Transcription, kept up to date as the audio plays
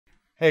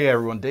Hey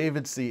everyone,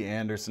 David C.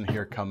 Anderson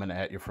here coming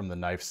at you from the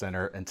Knife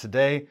Center, and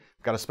today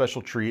I've got a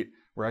special treat.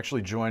 We're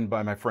actually joined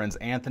by my friends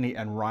Anthony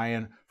and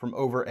Ryan from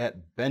over at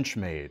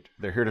Benchmade.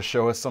 They're here to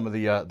show us some of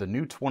the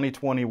new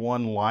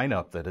 2021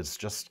 lineup that is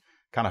just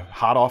kind of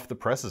hot off the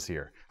presses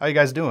here. How you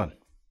guys doing?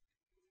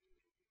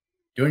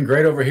 Doing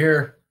great over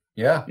here.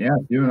 Yeah,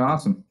 doing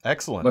awesome.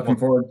 Excellent. Looking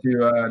forward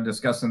to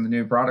discussing the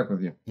new product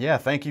with you. Yeah,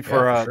 thank you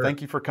for sure.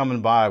 thank you for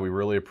coming by. We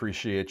really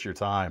appreciate your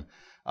time.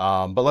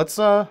 But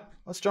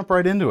let's jump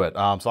right into it.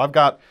 So I've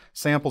got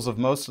samples of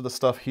most of the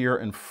stuff here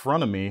in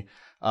front of me.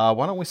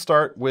 Why don't we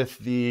start with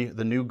the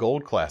new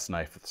gold class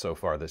knife so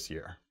far this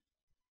year?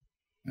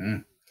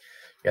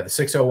 Yeah, the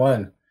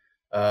 601.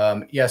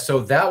 Yeah, so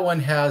that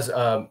one has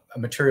a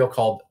material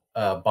called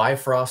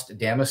Bifrost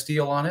Adamas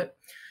steel on it.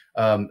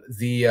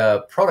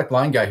 The product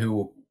line guy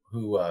who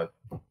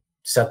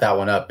set that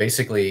one up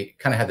basically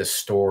kind of had this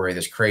story,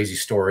 this crazy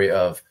story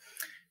of,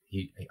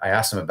 I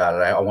asked him about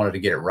it. I wanted to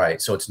get it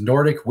right. So it's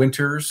Nordic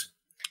winters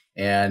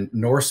and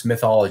Norse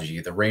mythology,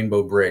 the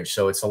Rainbow Bridge.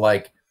 So it's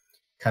like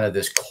kind of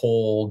this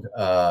cold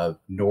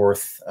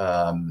Nordic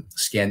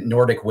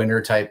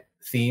winter type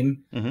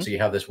theme. So you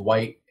have this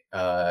white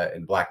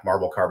and black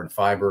marble carbon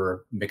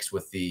fiber mixed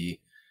with the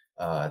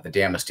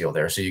Adamas steel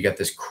there. So you get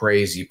this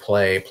crazy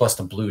play, plus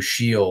the blue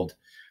shield,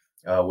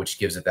 which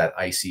gives it that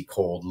icy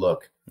cold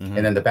look.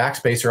 And then the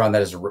backspacer on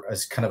that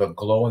is kind of a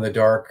glow in the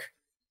dark,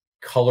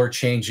 color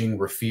changing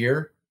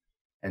raffia.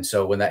 And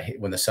so when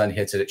the sun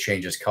hits it, it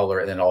changes color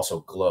and then also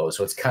glows.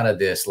 So it's kind of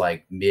this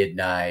like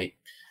midnight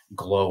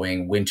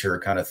glowing winter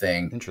kind of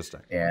thing.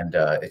 Interesting. And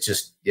it's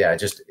just, yeah,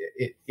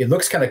 it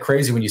looks kind of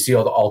crazy when you see it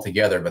all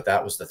together, but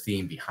that was the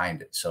theme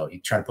behind it. So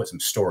he's trying to put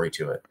some story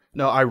to it.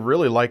 No, I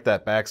really like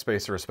that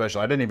backspacer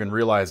especially. I didn't even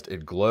realize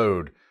it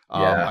glowed.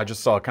 I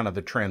just saw kind of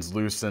the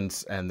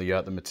translucence and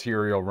the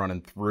material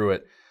running through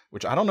it,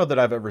 which I don't know that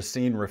I've ever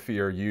seen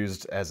raffia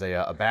used as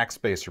a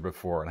backspacer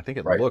before. And I think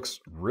it looks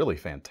really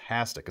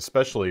fantastic,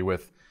 especially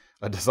with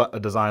a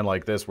design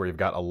like this where you've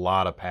got a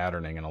lot of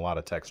patterning and a lot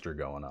of texture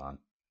going on.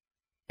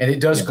 And it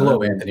does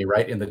glow, Anthony,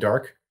 right? In the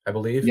dark, I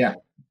believe. Yeah.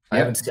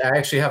 I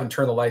actually haven't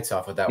turned the lights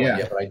off with that one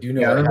yet, but I do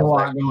know there's a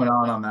lot going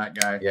on that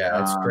guy.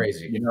 Yeah, it's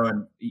crazy.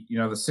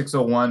 The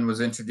 601 was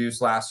introduced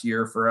last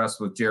year for us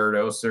with Jared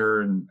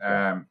Oser, and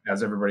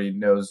as everybody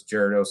knows,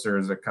 Jared Oser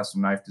is a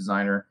custom knife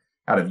designer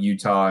out of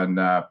Utah,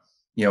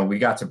 and we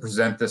got to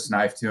present this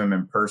knife to him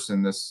in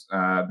person this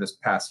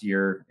past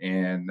year,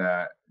 and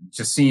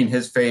just seeing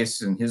his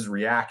face and his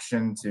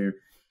reaction to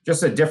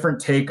just a different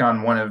take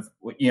on one of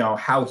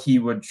how he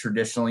would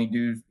traditionally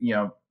do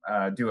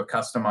a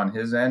custom on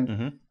his end.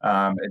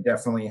 It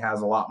definitely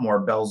has a lot more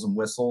bells and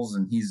whistles,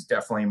 and he's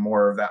definitely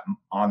more of that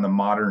on the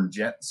modern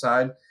gent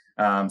side.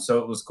 So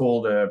it was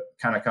cool to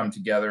kind of come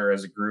together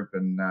as a group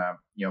and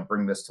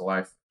bring this to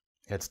life.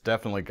 It's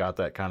definitely got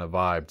that kind of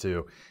vibe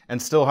too,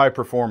 and still high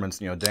performance.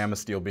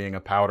 Damas steel being a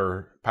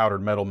powdered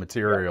metal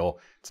material,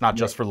 it's not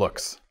just for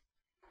looks.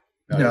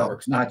 No,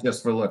 it's not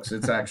just for looks.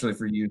 It's actually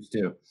for use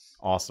too.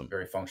 Awesome.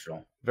 Very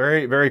functional.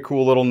 Very, very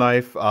cool little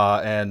knife.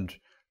 And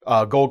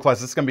gold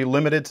class, it's going to be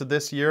limited to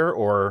this year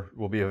or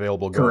will be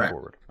available going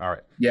forward? All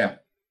right. Yeah.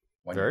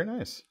 Very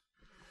nice.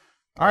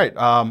 All right.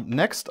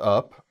 Next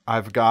up,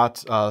 I've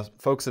got,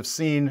 folks have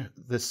seen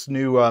this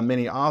new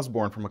mini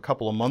Osborne from a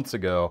couple of months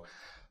ago,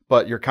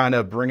 but you're kind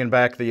of bringing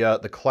back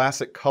the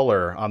classic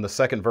color on the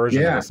second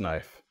version of this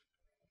knife.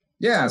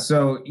 Yeah.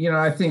 So,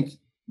 I think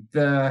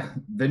the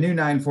new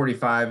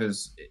 945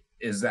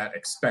 is that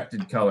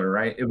expected color,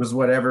 right? It was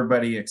what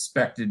everybody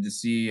expected to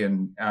see,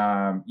 and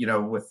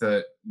with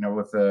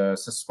the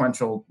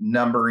sequential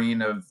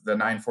numbering of the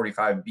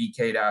 945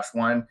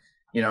 BK-1,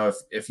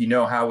 if you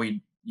know how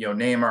we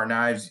name our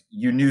knives,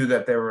 you knew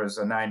that there was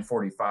a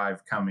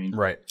 945 coming,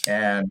 right?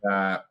 And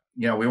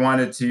we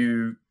wanted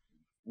to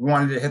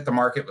hit the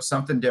market with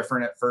something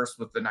different at first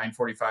with the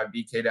 945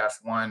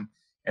 BK-1,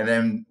 and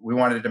then we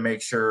wanted to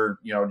make sure,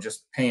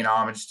 just paying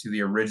homage to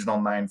the original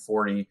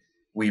 940.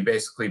 We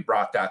basically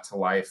brought that to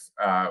life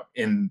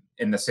in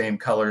the same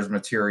colors,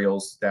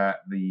 materials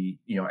that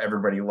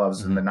everybody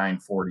loves in the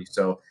 940.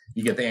 So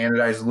you get the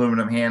anodized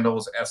aluminum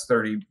handles,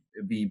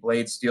 S30V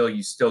blade steel.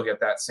 You still get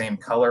that same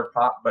color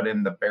pop, but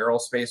in the barrel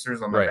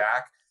spacers on the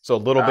back. So a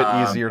little bit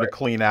easier to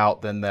clean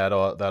out than that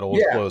old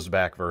closed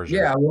back version.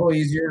 Yeah, a little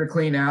easier to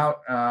clean out.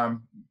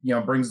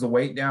 Brings the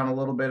weight down a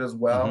little bit as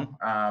well.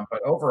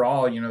 But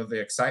overall, the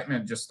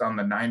excitement just on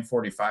the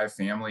 945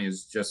 family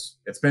is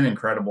it's been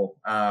incredible.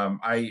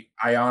 I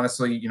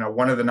honestly,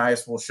 one of the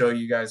knives we'll show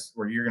you guys,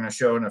 or you're going to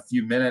show in a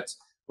few minutes,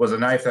 was a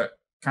knife that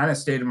kind of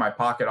stayed in my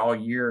pocket all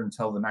year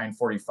until the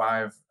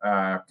 945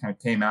 kind of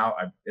came out.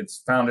 It's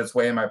found its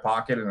way in my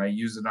pocket, and I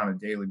use it on a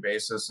daily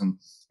basis. And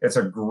it's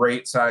a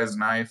great size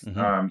knife,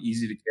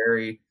 easy to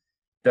carry.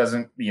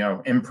 Doesn't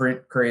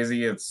imprint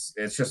crazy. It's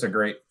just a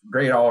great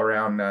all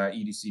around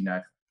EDC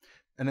knife,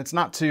 and it's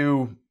not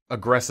too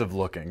aggressive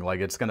looking.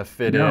 Like it's going to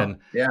fit in.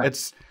 Yeah,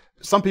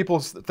 some people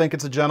think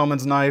it's a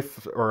gentleman's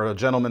knife or a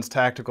gentleman's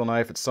tactical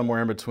knife. It's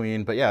somewhere in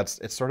between, but yeah,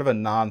 it's sort of a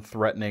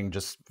non-threatening,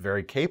 just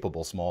very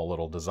capable small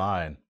little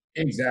design.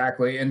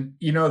 Exactly. And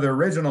you know, the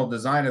original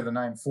design of the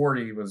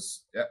 940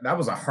 was that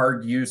was a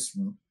hard use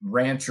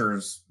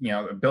rancher's, you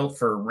know, built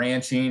for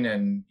ranching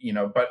and, you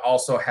know, but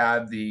also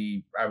had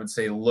the, I would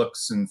say,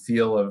 looks and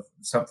feel of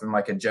something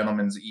like a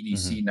gentleman's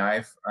EDC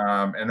knife.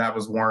 And that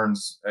was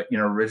Warren's, you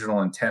know,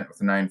 original intent with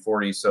the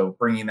 940. So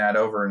bringing that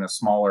over in a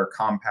smaller,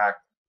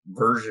 compact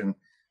version,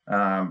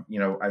 you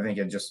know, I think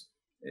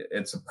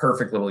it's a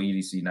perfect little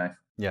EDC knife.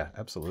 Yeah,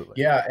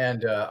 absolutely. Yeah,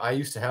 and I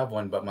used to have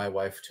one, but my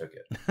wife took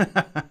it,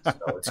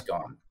 so it's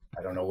gone.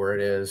 I don't know where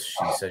it is.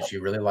 She said she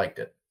really liked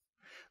it.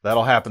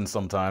 That'll happen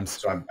sometimes.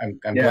 So I'm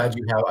glad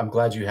you have. I'm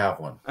glad you have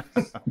one.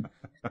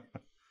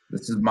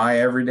 This is my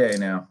everyday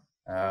now.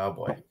 Oh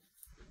boy.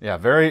 Yeah,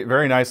 very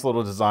very nice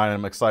little design.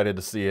 I'm excited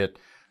to see it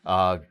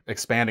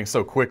expanding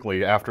so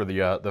quickly after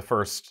the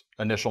first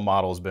initial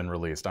model has been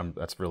released.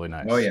 That's really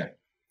nice. Oh yeah.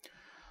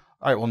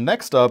 All right, well,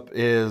 next up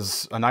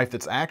is a knife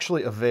that's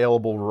actually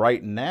available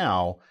right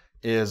now,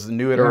 is the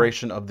new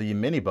iteration of the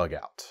mini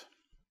Bugout.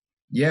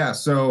 Yeah,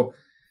 so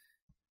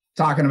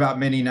talking about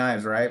mini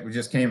knives, right? We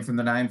just came from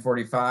the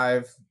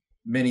 945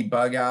 mini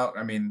Bugout.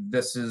 I mean,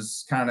 this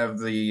is kind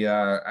of the,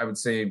 I would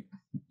say,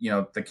 you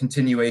know, the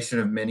continuation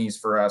of minis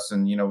for us.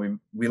 And, you know,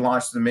 we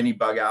launched the mini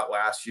Bugout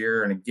last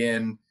year. And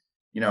again,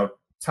 you know,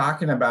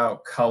 talking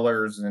about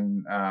colors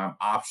and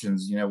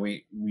options, you know,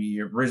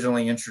 we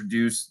originally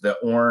introduced the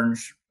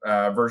orange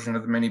version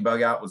of the mini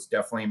Bugout, was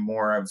definitely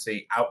more, I would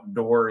say,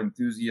 outdoor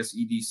enthusiast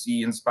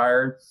EDC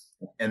inspired.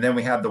 And then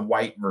we had the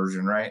white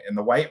version, right? And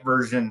the white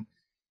version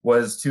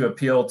was to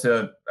appeal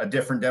to a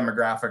different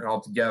demographic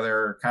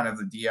altogether, kind of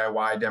the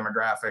DIY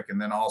demographic, and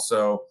then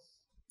also,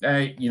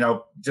 you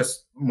know,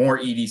 just more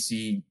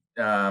EDC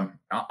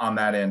on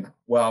that end.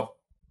 Well,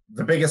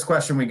 the biggest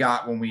question we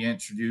got when we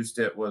introduced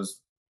it was,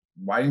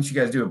 why didn't you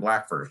guys do a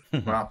black version?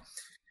 Well,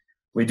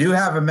 we do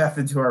have a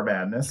method to our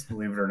madness,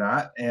 believe it or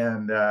not.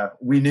 And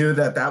we knew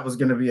that was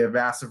going to be a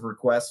massive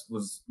request,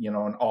 was, you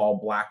know, an all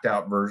blacked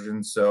out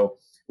version. So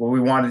what we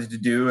wanted to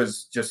do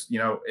is just, you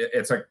know,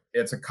 it's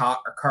a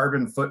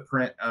carbon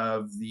footprint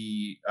of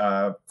the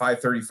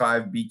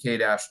 535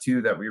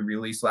 BK-2 that we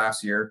released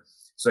last year.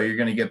 So you're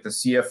going to get the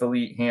CF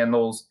Elite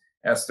handles,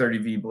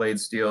 S30V blade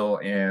steel,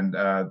 and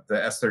the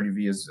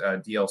S30V is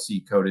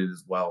DLC coated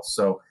as well.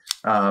 So,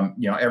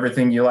 you know,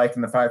 everything you like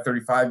in the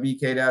 535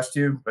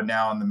 BK-2, but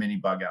now on the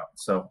mini Bugout.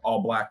 So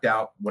all blacked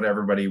out, what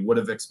everybody would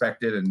have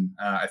expected and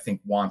I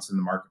think wants in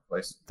the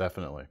marketplace.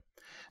 Definitely.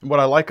 And what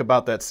I like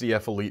about that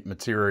CF Elite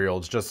material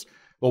is just,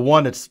 well,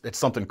 one, it's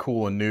something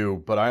cool and new,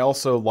 but I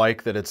also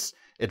like that it's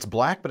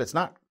black, but it's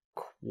not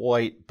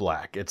quite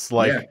black. It's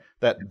like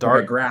that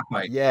dark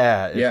graphite.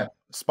 Yeah.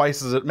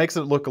 Spices it, makes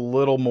it look a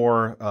little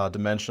more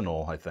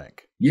dimensional, I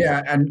think.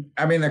 Yeah, and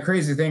I mean, the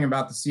crazy thing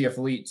about the CF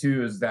Elite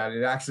too is that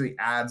it actually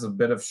adds a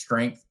bit of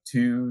strength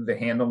to the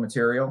handle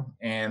material,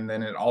 and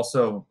then it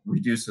also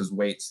reduces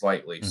weight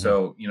slightly.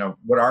 So, you know,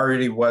 what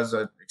already was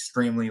an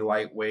extremely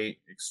lightweight,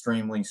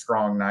 extremely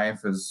strong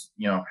knife is,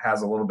 you know,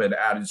 has a little bit of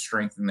added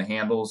strength in the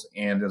handles,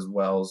 and as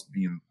well as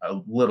being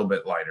a little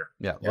bit lighter.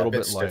 Yeah, a little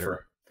bit lighter.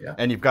 Stiffer. Yeah.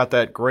 And you've got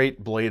that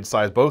great blade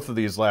size, both of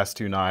these last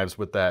two knives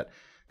with that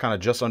kind of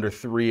just under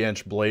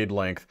 3-inch blade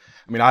length.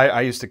 I mean,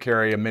 I used to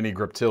carry a mini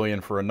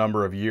Griptilian for a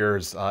number of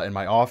years in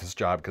my office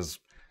job, because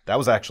that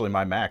was actually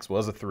my max,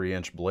 was a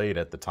 3-inch blade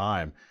at the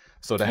time.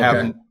 So to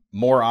have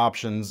more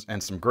options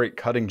and some great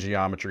cutting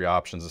geometry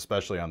options,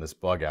 especially on this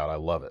Bugout, I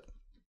love it.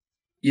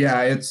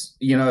 Yeah, it's,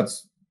 you know,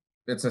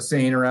 it's a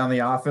saying around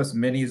the office,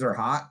 minis are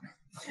hot,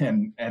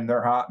 and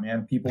they're hot,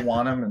 man. People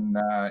want them,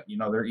 and you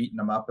know, they're eating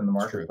them up in the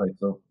marketplace.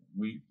 So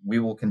we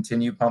will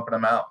continue pumping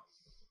them out.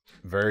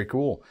 Very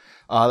cool.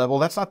 Well,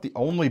 that's not the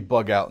only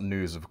Bugout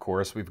news, of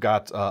course. We've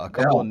got a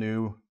couple of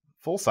new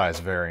full-size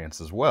variants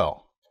as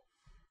well.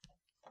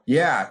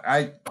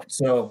 Yeah,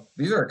 so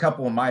these are a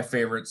couple of my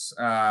favorites.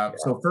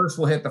 So first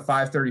we'll hit the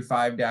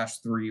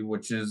 535-3,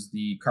 which is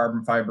the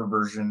carbon fiber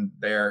version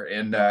there.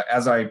 And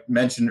as I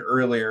mentioned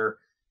earlier,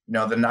 you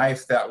know, the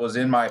knife that was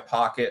in my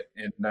pocket,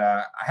 and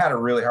I had a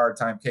really hard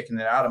time kicking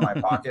it out of my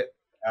pocket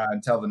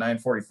until the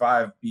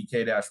 945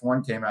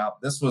 BK-1 came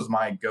out. This was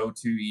my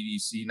go-to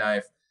EDC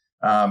knife.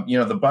 You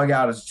know, the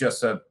Bugout is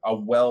just a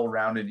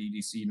well-rounded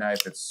EDC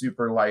knife. It's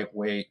super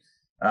lightweight,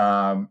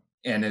 and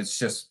it's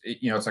just,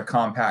 you know, it's a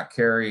compact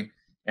carry,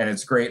 and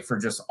it's great for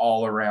just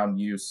all-around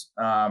use.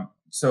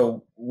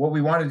 So what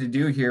we wanted to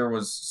do here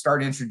was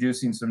start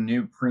introducing some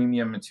new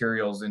premium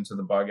materials into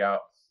the Bugout.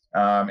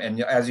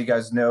 And as you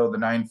guys know, the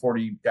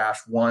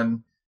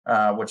 940-1,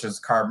 which is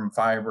carbon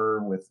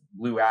fiber with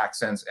blue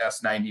accents,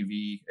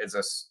 S90V, it's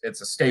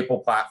a staple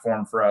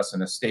platform for us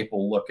and a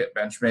staple look at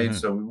Benchmade.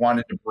 So we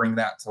wanted to bring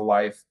that to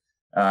life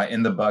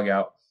in the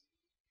Bugout.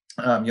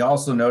 You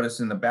also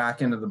notice in the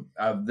back end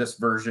of this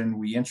version,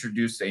 we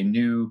introduced a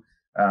new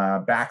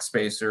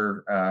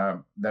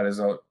backspacer that is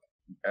a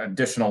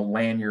additional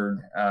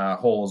lanyard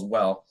hole as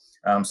well.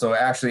 So it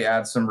actually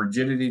adds some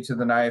rigidity to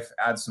the knife,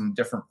 adds some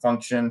different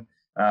function,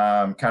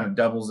 kind of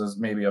doubles as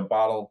maybe a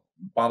bottle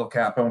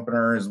cap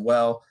opener as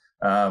well,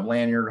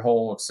 lanyard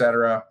hole,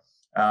 etc.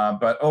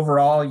 But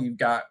overall, you've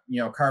got,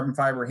 carbon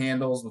fiber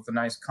handles with a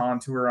nice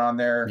contour on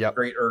there,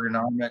 great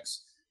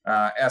ergonomics,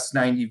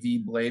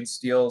 S90V blade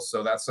steel.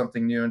 So that's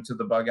something new into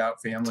the Bugout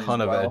family.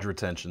 Ton of edge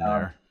retention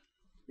there.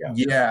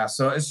 Yeah.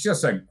 So it's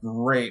just a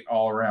great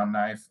all around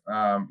knife.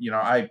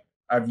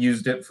 I've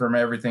used it from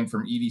everything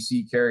from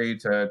EDC carry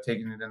to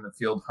taking it in the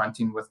field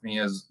hunting with me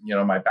as,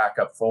 my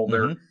backup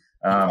folder.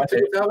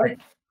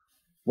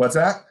 What's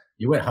that?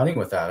 You went hunting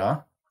with that,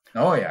 huh?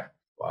 Oh yeah.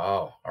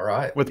 Wow. All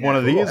right. With one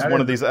of these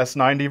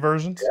S90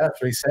 versions? Yeah,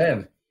 that's what he's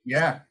saying.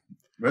 Yeah.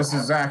 This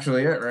is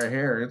actually it right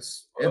here.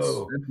 It's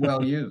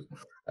well used.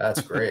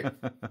 That's great.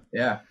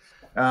 Yeah.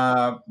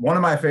 One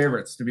of my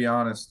favorites, to be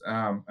honest.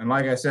 And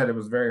like I said, it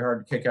was very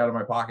hard to kick out of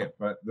my pocket,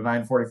 but the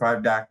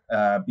 945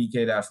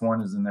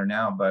 BK-1 is in there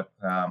now, but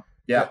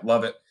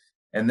love it.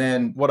 And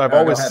then what I've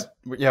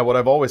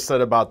always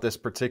said about this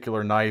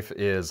particular knife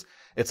is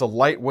it's a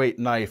lightweight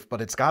knife,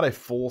 but it's got a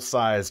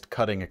full-sized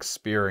cutting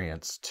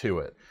experience to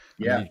it.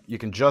 Yeah. I mean, you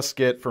can just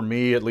get, for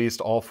me at least,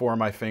 all 4 of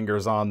my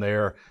fingers on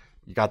there.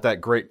 You got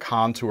that great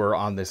contour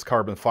on this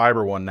carbon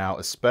fiber one now,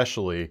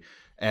 especially,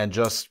 and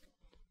just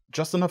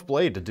enough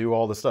blade to do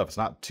all the stuff. It's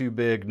not too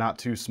big, not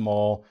too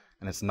small,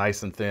 and it's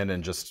nice and thin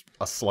and just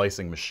a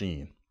slicing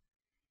machine.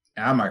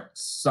 I'm a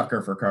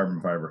sucker for carbon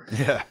fiber.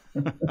 Yeah.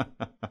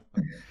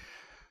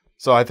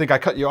 So I think I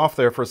cut you off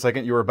there for a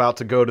second. You were about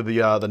to go to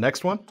the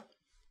next one?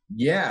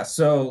 Yeah,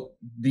 so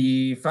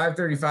the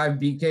 535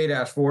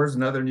 BK-4 is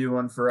another new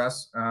one for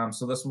us.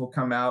 So this will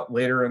come out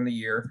later in the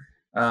year.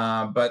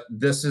 But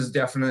this is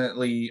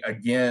definitely,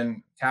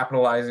 again,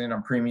 capitalizing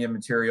on premium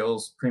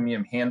materials,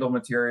 premium handle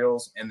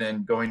materials, and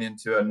then going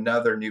into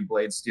another new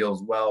blade steel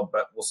as well.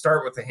 But we'll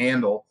start with the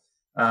handle.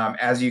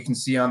 As you can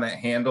see on that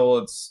handle,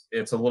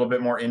 it's a little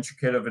bit more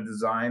intricate of a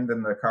design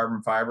than the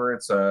carbon fiber.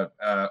 It's a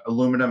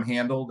aluminum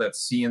handle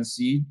that's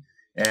CNC'd.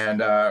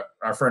 And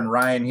our friend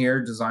Ryan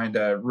here designed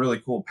a really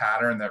cool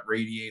pattern that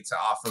radiates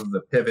off of the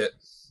pivot.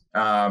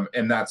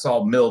 And that's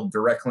all milled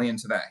directly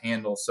into that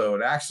handle. So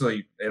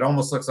it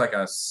almost looks like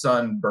a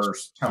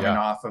sunburst coming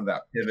off of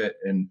that pivot,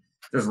 and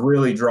just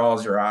really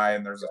draws your eye.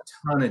 And there's a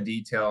ton of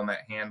detail in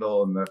that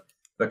handle, and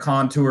the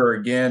contour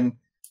again,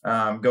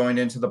 going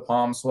into the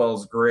palm swell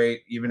is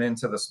great, even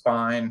into the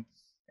spine.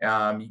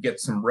 You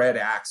get some red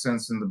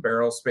accents in the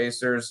barrel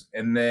spacers.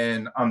 And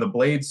then on the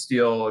blade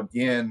steel,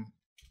 again,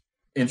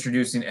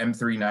 introducing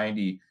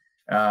M390.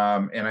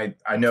 And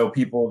I know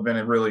people have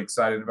been really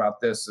excited about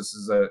this. This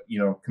is a,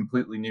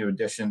 completely new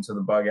addition to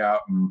the Bugout,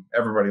 and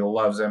everybody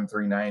loves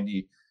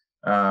M390.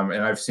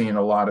 And I've seen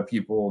a lot of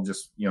people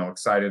just,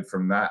 excited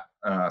from that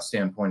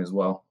standpoint as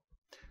well.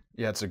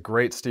 Yeah, it's a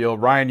great steel.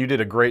 Ryan, you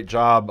did a great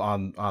job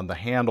on the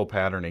handle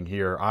patterning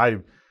here.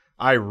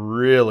 I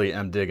really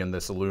am digging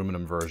this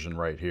aluminum version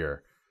right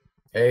here.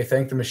 Hey,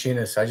 thank the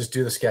machinist. I just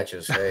do the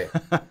sketches. Hey,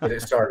 get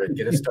it started.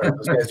 Get it started.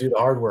 Those guys do the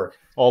hard work.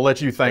 I'll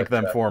let you thank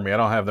them for me. I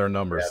don't have their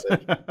numbers. Well,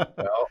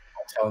 I'll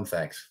tell them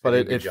thanks. But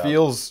it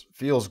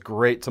feels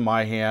great to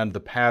my hand.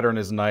 The pattern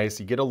is nice.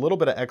 You get a little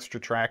bit of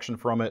extra traction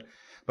from it,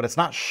 but it's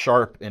not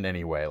sharp in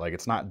any way. Like,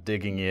 it's not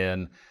digging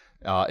in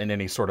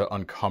any sort of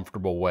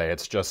uncomfortable way.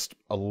 It's just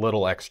a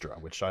little extra,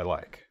 which I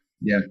like.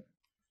 Yeah.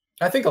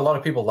 I think a lot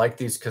of people like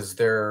these because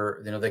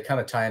they're, they kind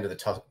of tie into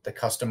the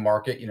custom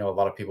market. A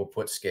lot of people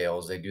put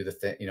scales, they do the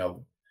thing,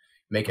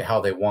 make it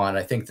how they want.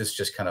 I think this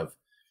just kind of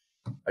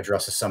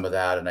addresses some of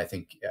that. And I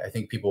think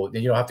people,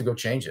 you don't have to go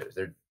change it.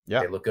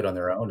 They look good on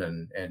their own,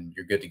 and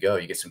you're good to go.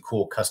 You get some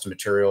cool custom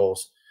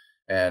materials.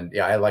 And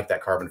I like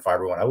that carbon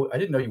fiber one. I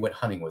didn't know you went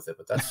hunting with it,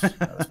 but that's pretty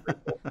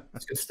cool.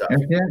 That's good stuff.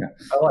 Yeah.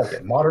 I like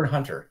it. Modern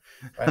hunter.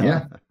 Right.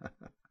 Yeah.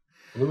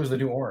 Blue is the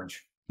new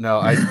orange.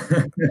 No,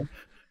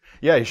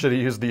 yeah, you should have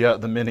used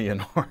the mini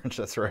in orange.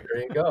 That's right.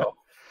 There you go.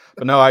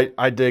 But no,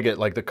 I dig it.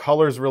 Like, the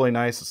color's really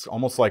nice. It's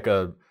almost like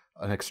an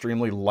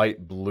extremely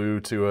light blue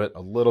to it.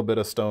 A little bit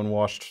of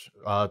stone-washed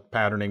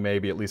patterning,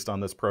 maybe, at least on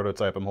this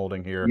prototype I'm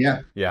holding here.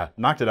 Yeah,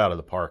 knocked it out of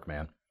the park,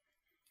 man.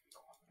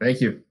 Thank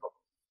you.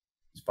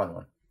 It's a fun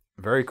one.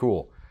 Very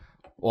cool.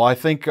 Well, I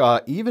think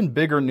even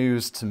bigger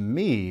news to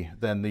me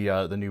than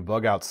the new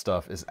Bugout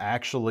stuff is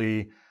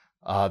actually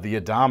the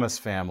Adamas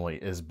family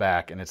is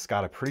back, and it's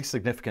got a pretty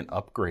significant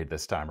upgrade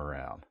this time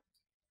around.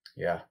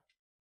 Yeah.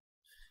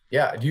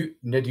 Do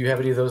you have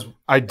any of those?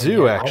 I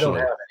do,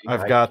 actually.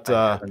 I've got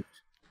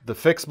the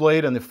fixed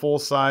blade and the full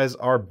size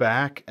are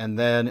back, and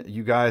then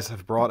you guys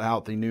have brought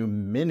out the new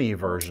mini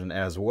version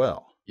as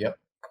well. Yep.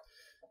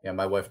 Yeah,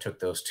 my wife took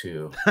those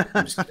too.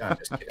 I'm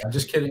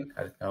just kidding.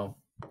 I don't know.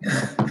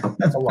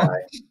 That's a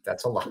lie.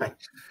 That's a lie.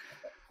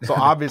 So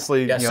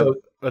obviously,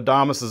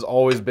 Adamas has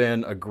always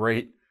been a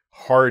great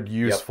hard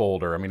use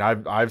folder. I mean,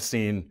 I've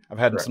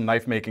had some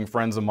knife making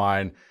friends of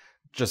mine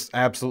just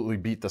absolutely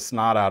beat the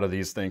snot out of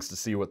these things to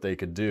see what they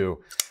could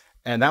do.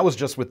 And that was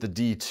just with the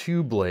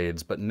D2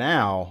 blades, but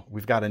now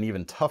we've got an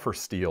even tougher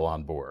steel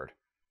on board.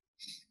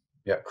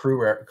 Yeah, crew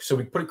wear. So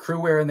we put crew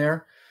wear in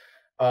there.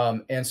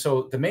 And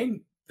so the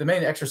main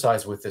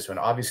exercise with this one,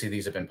 obviously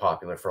these have been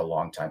popular for a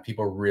long time.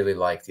 People really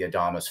like the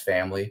Adamas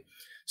family.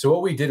 So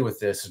what we did with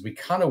this is we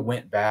kind of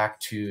went back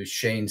to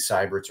Shane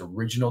Seibert's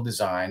original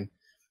design.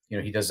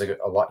 he does a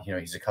lot,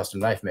 he's a custom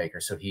knife maker.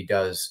 So he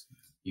does,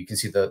 you can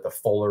see the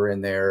fuller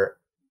in there.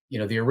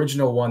 The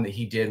original one that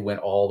he did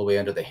went all the way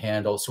under the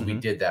handle. So we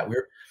did that.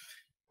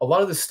 A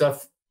lot of this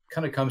stuff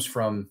kind of comes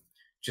from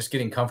just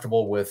getting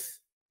comfortable with,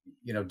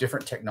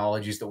 different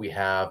technologies that we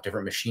have,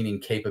 different machining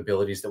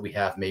capabilities that we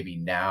have maybe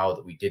now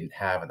that we didn't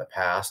have in the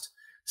past,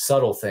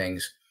 subtle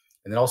things.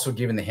 And then also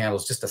giving the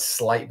handles just a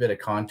slight bit of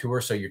contour.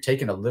 So you're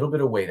taking a little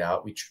bit of weight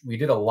out. We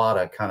did a lot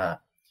of kind of,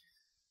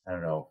 I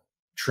don't know,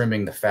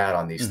 trimming the fat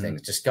on these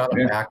things, just got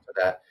them back to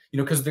that,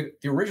 because the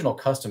original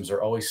customs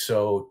are always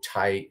so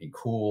tight and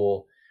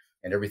cool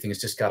and everything has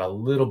just got a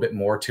little bit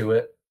more to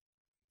it.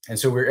 And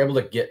so we were able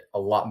to get a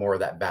lot more of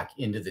that back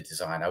into the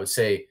design. I would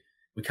say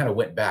we kind of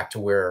went back to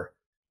where,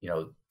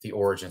 the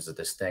origins of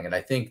this thing. And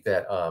I think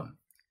that,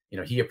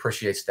 he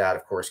appreciates that,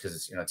 of course,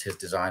 because it's his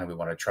design and we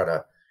want to try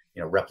to,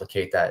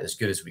 replicate that as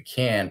good as we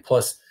can.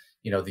 Plus,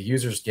 the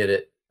users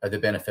get the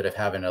benefit of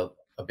having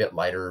a bit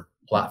lighter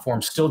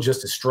platform, still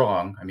just as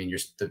strong. I mean,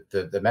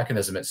 the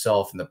mechanism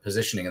itself and the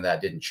positioning of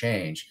that didn't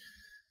change.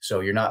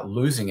 So you're not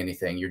losing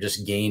anything. You're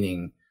just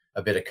gaining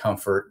a bit of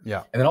comfort.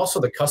 Yeah. And then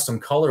also the custom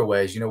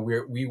colorways,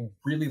 we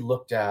really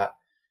looked at,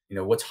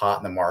 what's hot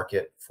in the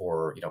market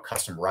for,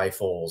 custom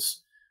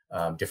rifles,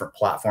 different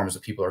platforms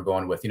that people are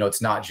going with.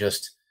 It's not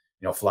just,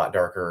 flat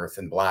dark earth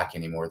and black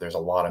anymore. There's a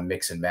lot of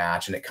mix and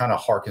match, and it kind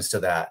of harkens to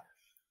that,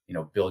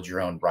 build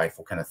your own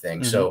rifle kind of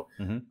thing. So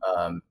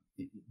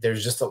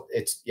there's just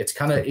it's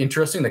kind of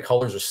interesting. The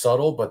colors are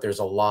subtle, but there's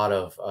a lot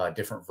of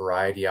different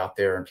variety out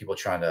there and people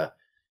trying to,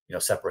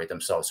 separate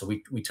themselves. So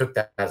we took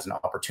that as an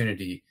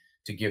opportunity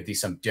to give these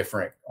some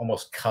different,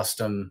 almost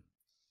custom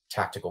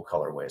tactical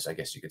colorways, I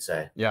guess you could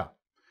say. Yeah.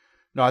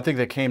 No, I think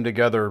they came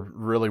together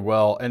really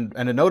well. And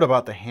a note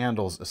about the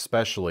handles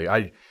especially.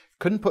 I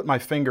couldn't put my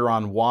finger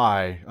on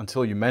why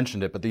until you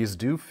mentioned it, but these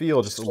do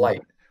feel just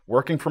Slight.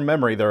 Working from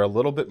memory, they're a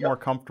little bit more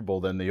comfortable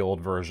than the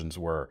old versions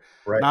were.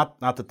 Right. Not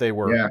that they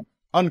were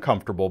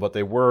uncomfortable, but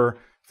they were,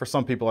 for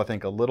some people, I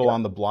think, a little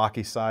on the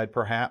blocky side,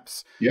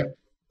 perhaps. Yeah.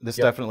 This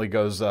definitely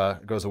goes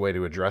away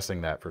to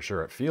addressing that for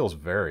sure. It feels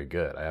very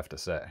good, I have to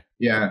say.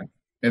 Yeah.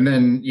 And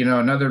then,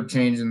 another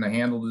change in the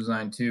handle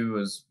design too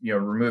is,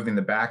 removing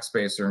the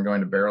backspacer and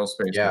going to barrel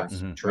spacers. Yeah,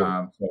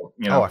 true.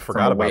 So, I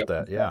forgot about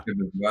that. Yeah.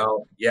 As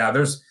well. Yeah.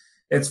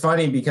 It's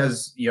funny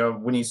because,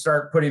 when you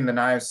start putting the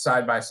knives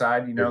side by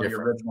side, the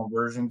original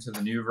version to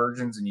the new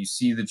versions, and you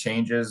see the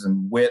changes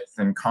in width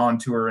and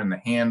contour in the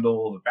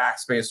handle, the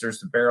backspacers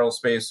to barrel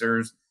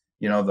spacers,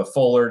 the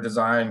fuller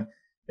design.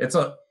 It's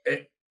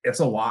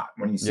a lot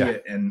when you see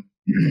it. And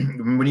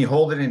when you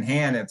hold it in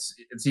hand, it's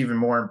even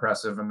more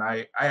impressive. And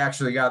I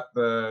actually got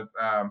the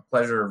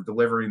pleasure of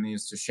delivering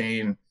these to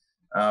Shane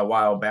a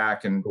while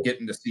back and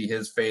getting to see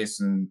his face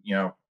and,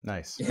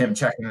 nice, him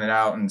checking it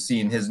out and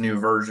seeing his new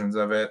versions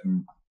of it.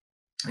 And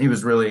he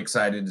was really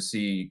excited to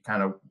see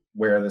kind of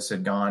where this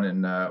had gone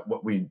and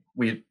what we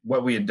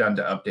had done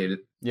to update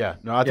it. Yeah,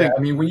 no, I think,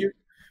 I mean,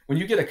 when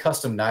you get a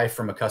custom knife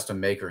from a custom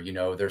maker,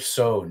 they're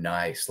so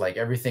nice. Like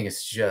everything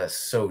is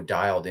just so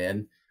dialed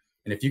in.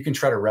 And if you can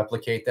try to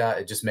replicate that,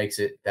 it just makes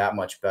it that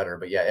much better.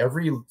 But yeah,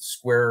 every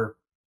square,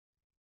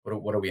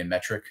 what are we in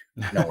metric?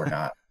 No, we're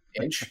not.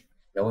 Inch,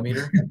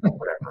 millimeter,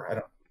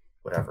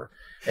 whatever.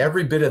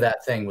 Every bit of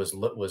that thing was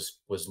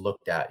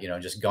looked at,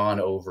 just gone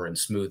over and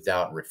smoothed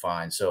out and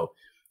refined. So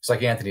it's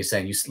like Anthony's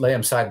saying, you lay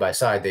them side by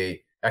side,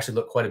 they actually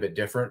look quite a bit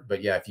different.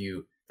 But yeah,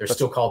 they're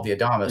still called the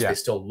Adamas, they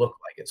still look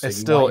like it. So it's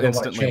still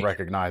instantly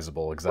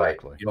recognizable.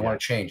 Exactly. Right. You don't want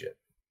to change it.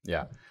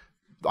 Yeah.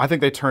 I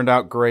think they turned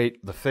out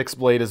great. The fixed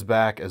blade is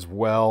back as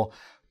well,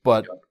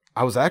 but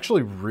I was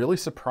actually really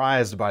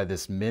surprised by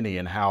this Mini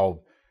and how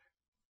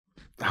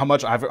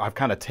much I've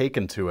kind of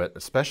taken to it,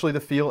 especially the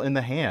feel in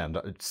the hand.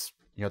 It's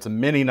it's a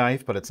mini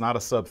knife, but it's not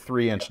a sub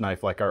 3-inch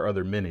knife like our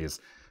other minis.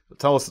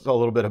 Tell us a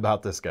little bit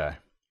about this guy.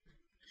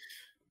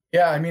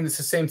 Yeah, I mean, it's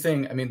the same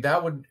thing. I mean,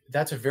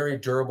 that's a very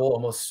durable,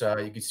 almost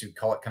you could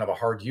call it kind of a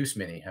hard use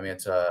Mini. I mean,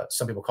 it's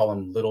some people call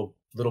them little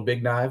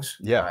big knives.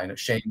 Yeah, I know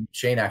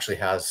Shane actually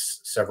has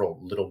several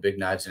little big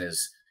knives in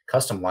his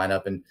custom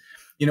lineup, and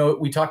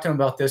we talked to him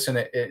about this, and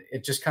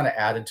it just kind of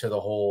added to the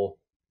whole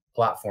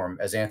platform.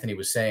 As Anthony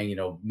was saying,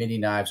 mini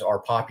knives are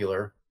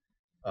popular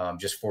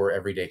just for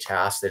everyday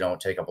tasks. They don't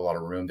take up a lot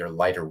of room. They're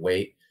lighter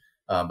weight,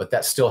 but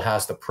that still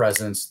has the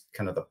presence,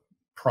 kind of the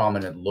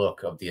prominent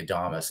look of the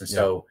Adamas. And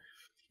so,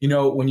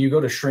 when you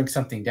go to shrink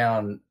something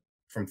down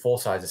from full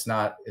size, it's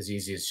not as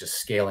easy as just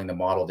scaling the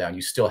model down.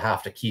 You still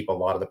have to keep a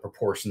lot of the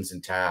proportions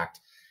intact.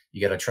 You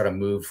got to try to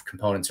move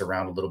components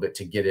around a little bit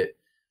to get it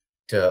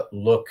to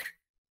look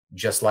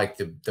just like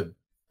the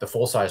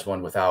full size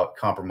one without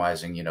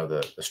compromising,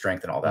 the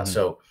strength and all that.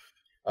 So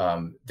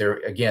there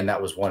again,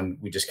 that was one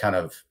we just kind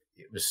of,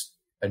 it was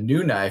a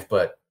new knife,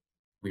 but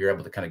we were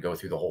able to kind of go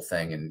through the whole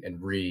thing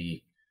and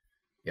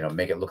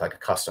make it look like a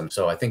custom.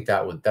 So I think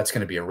that's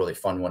going to be a really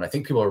fun one. I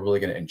think people are really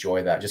going to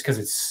enjoy that just because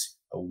it's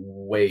a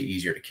way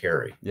easier to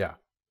carry. Yeah.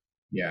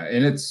 Yeah.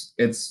 And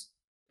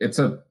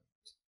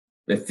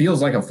it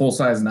feels like a full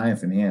size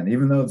knife in hand,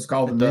 even though it's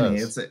called a Mini.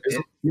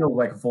 It feels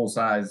like a full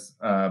size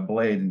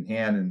blade in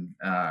hand. And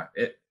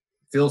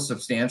feels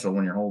substantial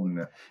when you're holding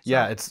it. So.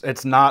 Yeah,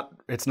 it's not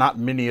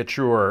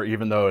miniature,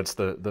 even though it's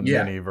the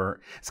mini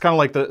It's kind of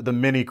like the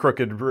mini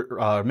crooked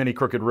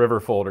river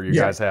folder you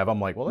guys have.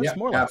 I'm like, well, it's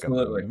more like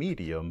a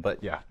medium,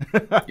 but yeah.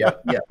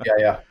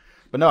 yeah.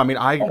 But no, I mean,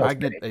 I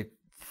get a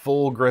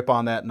full grip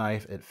on that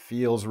knife. It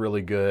feels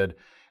really good,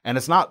 and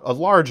it's not a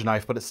large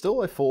knife, but it's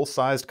still a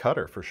full-sized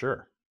cutter for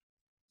sure.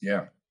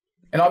 Yeah.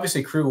 And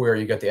obviously, crew wear,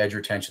 you got the edge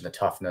retention, the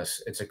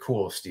toughness. It's a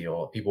cool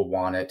steel. People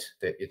want it.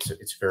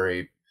 It's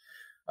very.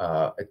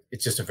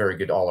 It's just a very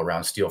good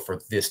all-around steel for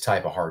this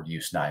type of hard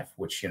use knife,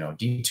 which, you know,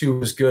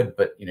 D2 is good,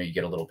 but, you know, you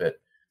get a little bit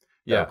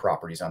better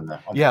properties on the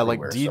like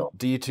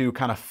D2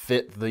 kind of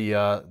fit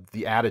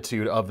the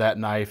attitude of that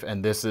knife,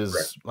 and this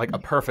is like a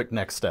perfect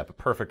next step, a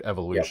perfect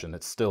evolution.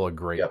 It's still a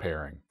great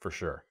pairing for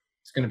sure.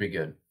 It's going to be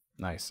good.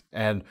 Nice.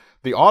 And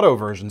the auto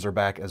versions are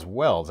back as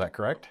well. Is that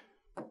correct?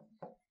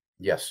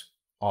 Yes.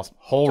 Awesome.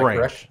 Whole range.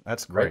 Correct?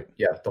 That's great. Right.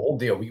 Yeah, the whole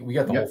deal. We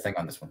got the whole thing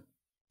on this one.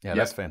 Yeah,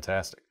 that's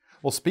fantastic.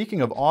 Well, speaking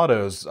of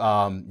autos,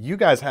 you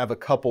guys have a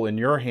couple in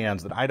your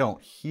hands that I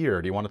don't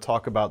hear. Do you want to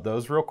talk about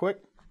those real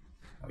quick?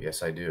 Oh,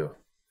 yes, I do.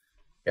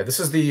 Yeah, this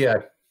is the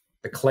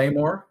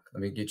Claymore.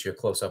 Let me get you a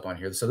close up on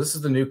here. So this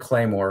is the new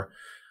Claymore.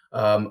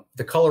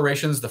 The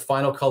colorations, the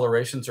final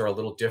colorations are a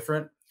little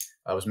different.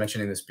 I was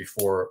mentioning this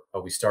before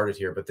we started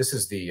here, but this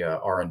is the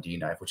R&D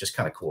knife, which is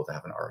kind of cool to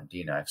have an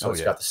R&D knife. So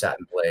it's got the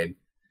satin blade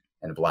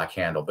and a black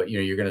handle, but you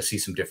know, you're going to see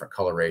some different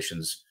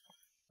colorations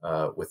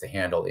with the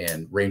handle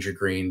in Ranger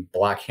green,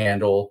 black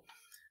handle.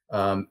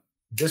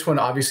 This one,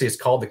 obviously, it's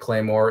called the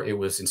Claymore. It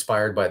was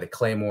inspired by the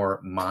Claymore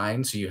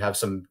mine. So you have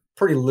some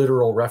pretty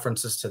literal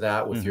references to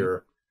that with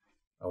your,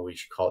 we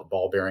should call it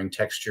ball bearing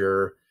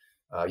texture.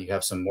 You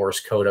have some Morse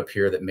code up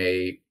here that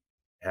may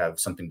have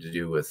something to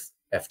do with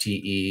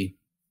FTE,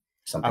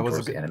 something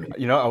towards the enemy.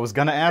 You know, I was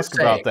going to ask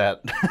about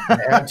that.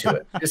 Add to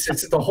it.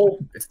 It's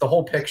the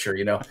whole picture,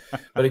 you know.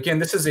 But again,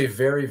 this is a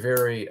very,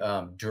 very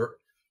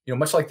you know,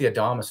 much like the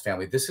Adamas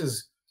family, this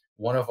is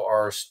one of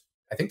our,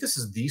 I think this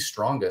is the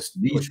strongest.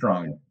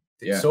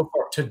 So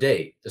far to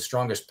date, the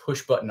strongest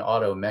push button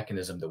auto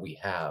mechanism that we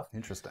have.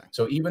 Interesting.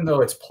 So even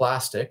though it's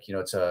plastic, you know,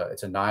 it's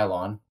a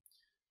nylon,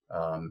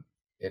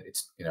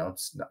 it's you know,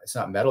 it's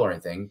not metal or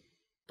anything,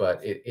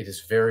 but it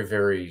is very,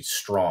 very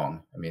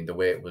strong. I mean, the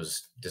way it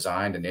was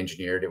designed and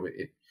engineered,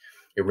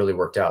 it really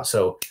worked out.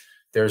 So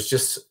there's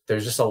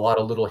just a lot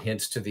of little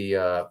hints to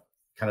the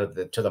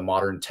to the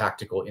modern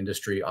tactical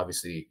industry.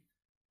 Obviously,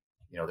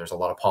 you know, there's a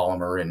lot of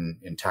polymer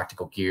in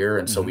tactical gear.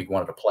 And so we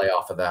wanted to play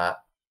off of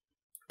that,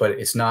 but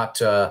it's not,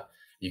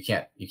 you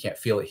can't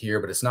feel it here,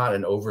 but it's not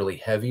an overly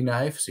heavy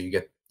knife. So you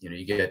get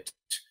a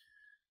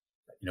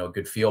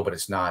good feel, but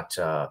it's not,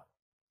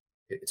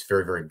 it's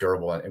very, very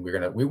durable. And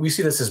we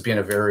see this as being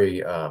a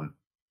very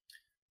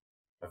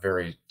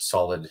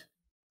solid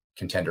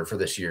contender for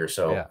this year.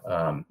 So,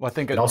 well, I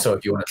think, and also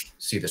if you want to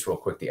see this real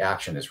quick, the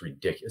action is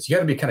ridiculous. You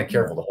got to be kind of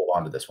careful to hold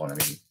on to this one. I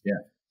mean,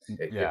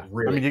 it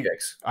really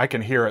kicks. I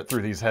can hear it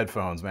through these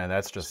headphones, man.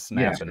 That's just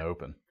snapping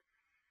open.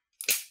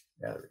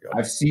 Yeah, there we go.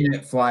 I've seen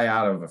it fly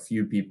out of a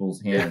few people's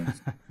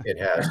hands. It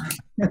has.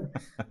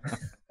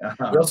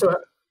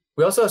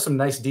 We also have some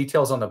nice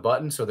details on the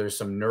button. So there's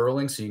some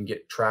knurling, so you can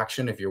get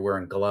traction if you're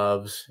wearing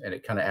gloves, and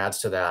it kind of adds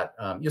to that.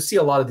 You'll see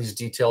a lot of these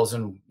details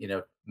in, you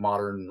know,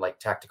 modern like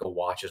tactical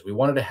watches. We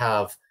wanted to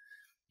have,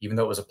 even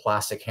though it was a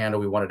plastic handle,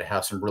 we wanted to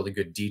have some really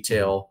good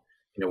detail.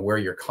 You know, where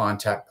your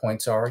contact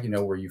points are, you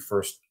know, where you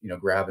first, you know,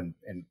 grab and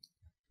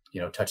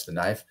you know, touch the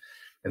knife.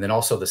 And then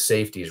also the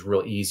safety is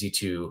real easy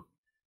to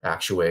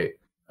actuate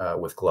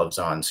with gloves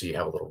on. So you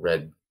have a little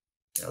red,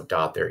 you know,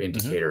 dot there,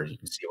 indicator. You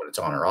can see when it's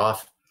on or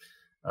off.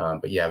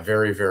 But yeah,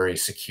 very, very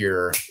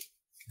secure,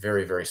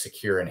 very, very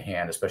secure in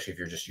hand, especially if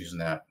you're just using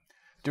that.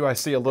 Do I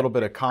see a little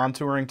bit of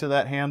contouring to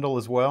that handle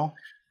as well?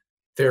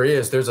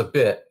 There's a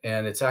bit,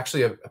 and it's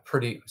actually a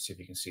pretty, let's see if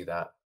you can see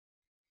that.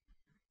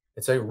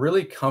 It's a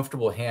really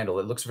comfortable handle.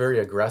 It looks very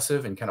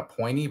aggressive and kind of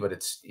pointy, but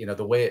it's, you know,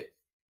 the way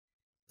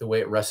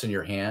it rests in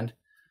your hand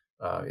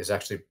is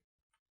actually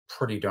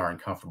pretty darn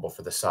comfortable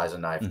for the size of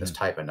knife, this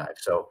type of knife.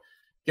 So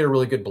get a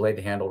really good blade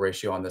to handle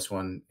ratio on this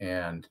one.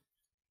 And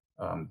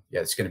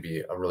it's going to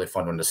be a really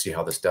fun one to see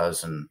how this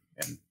does. And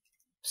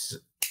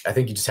I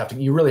think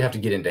you really have to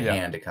get into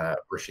hand to kind of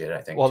appreciate it,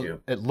 I think,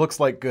 too. It looks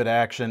like good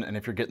action, and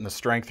if you're getting the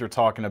strength you're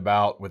talking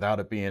about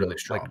without it being really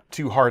like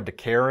too hard to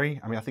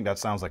carry, I mean, I think that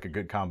sounds like a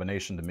good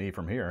combination to me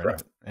from here.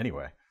 Right.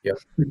 Anyway. Yep.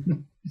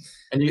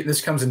 And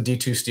this comes in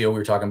D2 steel. We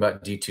were talking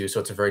about D2, so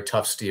it's a very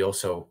tough steel,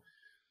 so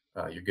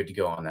you're good to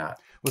go on that.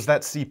 Was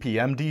that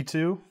CPM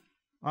D2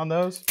 on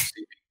those?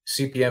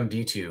 CPM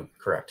D2,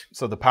 correct.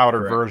 So the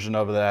powdered version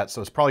of that,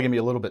 so it's probably going to be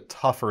a little bit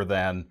tougher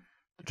than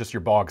just your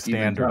bog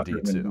standard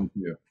D2.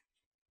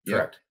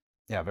 Correct.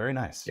 Yeah, very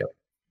nice. Yep.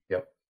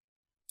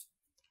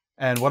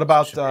 And what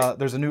about,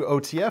 there's a new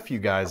OTF you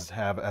guys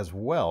have as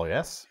well,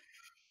 yes?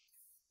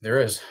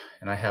 There is,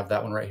 and I have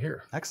that one right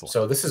here. Excellent.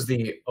 So this is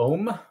the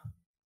OM,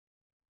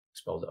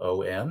 spelled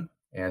O-M.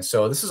 And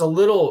so this is a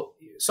little,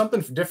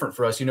 something different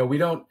for us. You know, we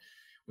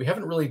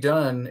haven't really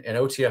done an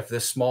OTF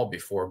this small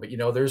before, but, you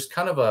know, there's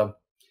kind of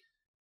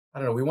I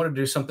don't know, we wanted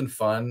to do something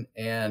fun,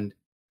 and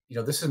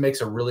this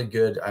makes a really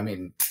good. I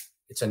mean,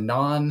 it's a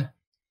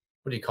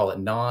what do you call it?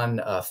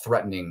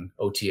 Non-threatening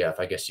OTF,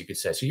 I guess you could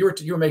say. So you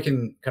were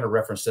making kind of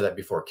reference to that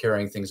before,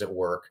 carrying things at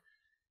work.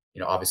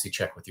 Obviously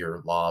check with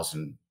your laws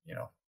and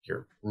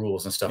your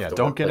rules and stuff. Yeah,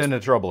 don't get into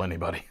trouble,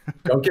 anybody.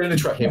 Don't get into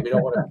trouble. Yeah, we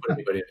don't want to put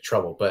anybody into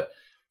trouble. But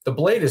the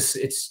blade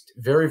it's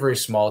very, very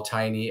small,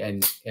 tiny,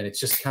 and it's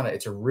just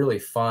it's a really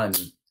fun,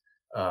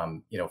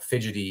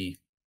 fidgety,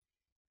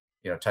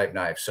 type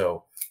knife.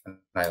 So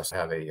I also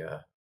have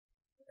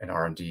an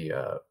R&D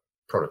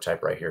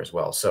prototype right here as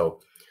well. So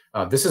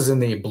this is in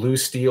the blue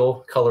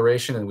steel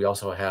coloration, and we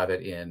also have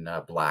it in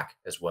black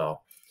as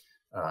well.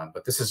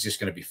 But this is just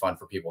going to be fun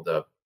for people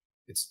to.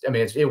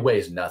 It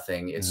weighs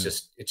nothing. It's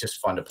just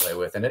fun to play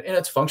with, and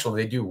it's functional.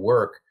 They do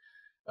work,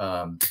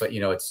 but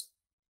it's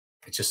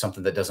just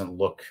something that doesn't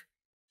look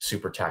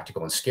super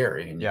tactical and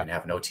scary. And you can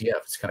have an OTF.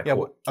 It's kind of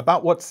cool.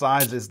 About what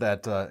size is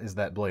that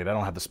blade? I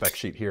don't have the spec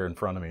sheet here in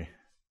front of me.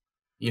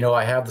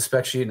 I have the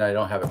spec sheet and I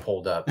don't have it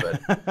pulled up,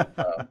 but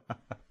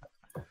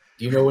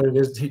do you know what it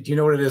is? Do you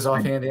know what it is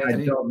offhand,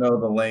 Anthony? I don't know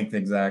the length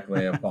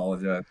exactly. I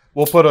apologize.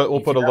 We'll put a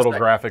little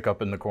graphic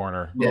up in the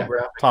corner. Yeah,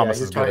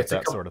 Thomas is good at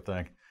that sort of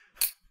thing.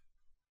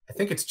 I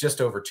think it's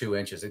just over 2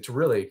 inches. It's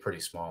really pretty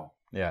small.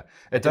 Yeah,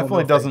 it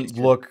definitely doesn't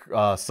look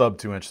sub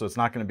 2 inch, so it's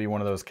not going to be one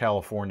of those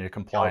California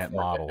compliant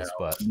models.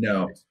 But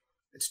no,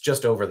 it's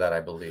just over that, I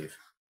believe.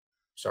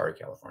 Sorry,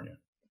 California.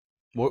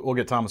 We'll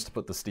get Thomas to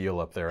put the steel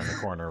up there in the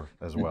corner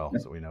as well,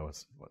 so we know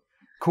it's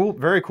cool.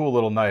 Very cool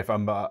little knife.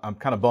 I'm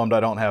kind of bummed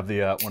I don't have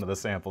the one of the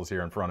samples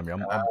here in front of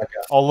me.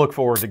 I'll look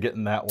forward to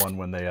getting that one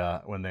when they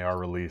are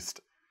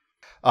released.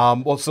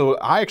 Well, so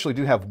I actually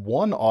do have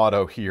one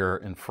auto here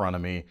in front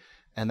of me,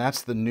 and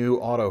that's the new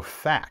Auto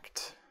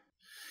Fact.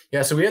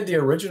 Yeah, so we had the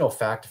original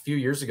Fact a few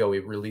years ago. We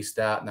released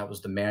that, and that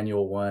was the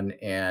manual one,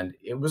 and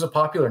it was a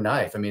popular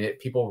knife. I mean,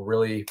 people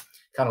really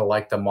kind of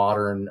like the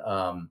modern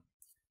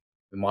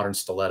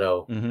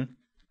stiletto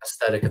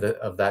aesthetic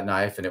of that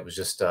knife, and it was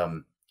just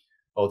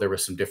there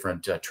was some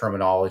different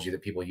terminology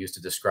that people used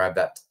to describe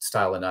that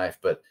style of knife,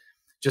 but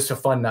just a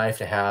fun knife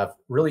to have,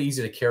 really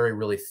easy to carry,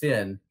 really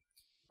thin.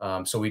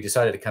 So we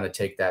decided to kind of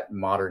take that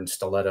modern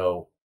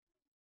stiletto.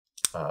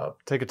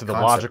 Take it to the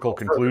logical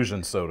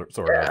conclusion, sort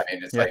of. Yeah, I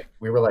mean, it's like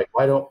we were like,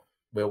 why don't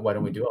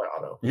we do an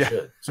auto? We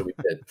should. So we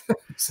did.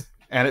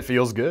 And it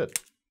feels good.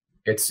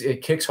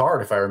 It kicks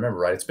hard, if I remember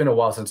right. It's been a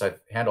while since I've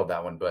handled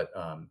that one, but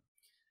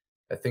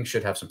that thing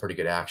should have some pretty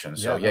good action.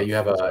 So you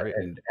have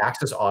an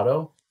Axis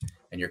Auto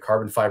and your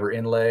carbon fiber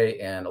inlay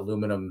and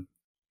aluminum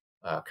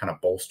kind of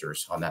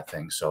bolsters on that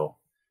thing. So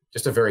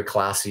just a very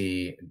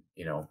classy,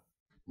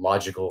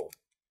 logical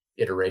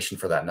iteration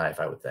for that knife,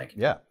 I would think.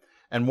 Yeah.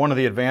 And one of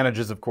the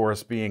advantages, of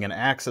course, being an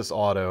Axis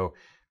Auto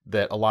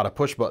that a lot of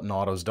push-button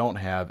autos don't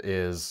have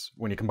is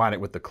when you combine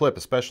it with the clip,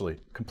 especially,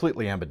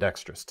 completely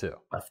ambidextrous too.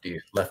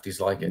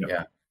 Lefties like it,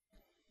 yeah.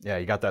 Yeah,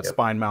 you got that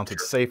spine-mounted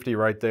safety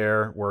right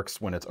there.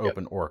 Works when it's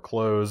open or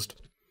closed.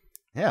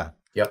 Yeah.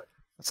 Yep.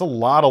 That's a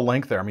lot of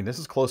length there. I mean, this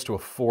is close to a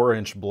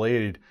 4-inch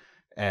blade,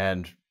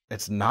 and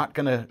it's not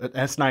going to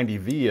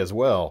S90V as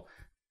well.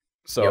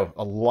 So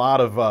a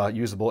lot of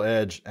usable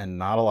edge and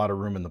not a lot of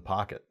room in the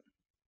pocket.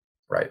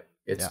 Right.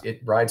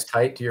 It rides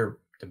tight to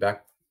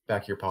back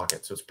of your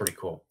pocket, so it's pretty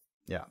cool.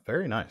 Yeah,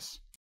 very nice.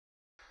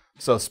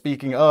 So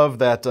speaking of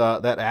that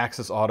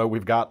Axis Auto,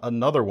 we've got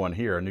another one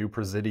here, a new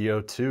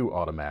Presidio II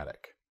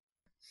automatic.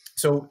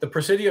 So the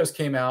Presidios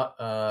came out.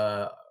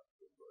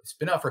 It's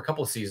been out for a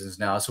couple of seasons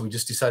now, so we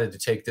just decided to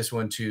take this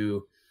one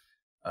to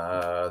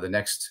the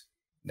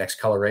next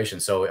coloration.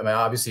 So I mean,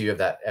 obviously you have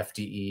that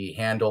FDE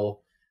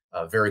handle,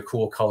 very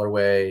cool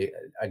colorway.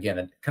 Again,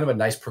 kind of a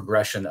nice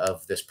progression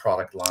of this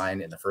product line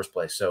in the first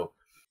place. So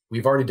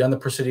we've already done the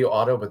Presidio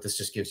Auto, but this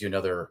just gives you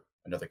another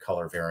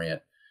color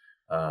variant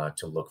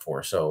to look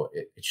for. So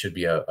it should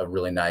be a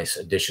really nice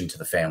addition to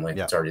the family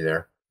that's already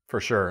there. For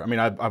sure. I mean,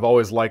 I've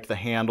always liked the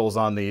handles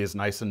on these,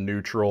 nice and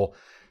neutral.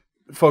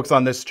 Folks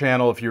on this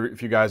channel, if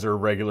you guys are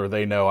regular,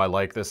 they know I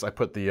like this. I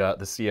put the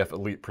CF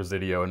Elite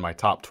Presidio in my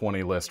top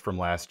 20 list from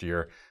last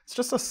year. It's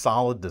just a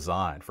solid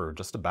design for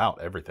just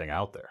about everything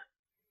out there.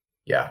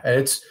 Yeah, and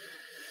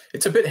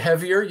it's a bit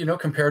heavier,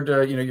 compared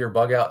to your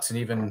Bugouts and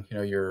even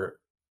your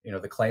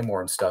the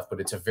Claymore and stuff. But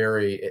it's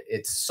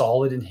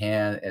solid in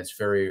hand, and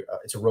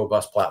it's a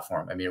robust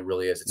platform. I mean, it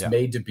really is. It's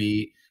made to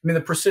be. I mean,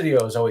 the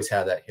Presidio has always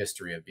had that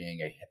history of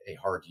being a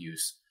hard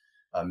use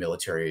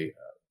military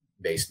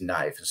based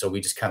knife, and so we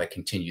just kind of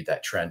continued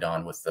that trend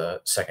on with the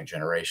second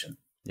generation.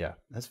 Yeah,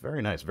 that's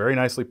very nice, very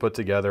nicely put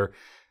together.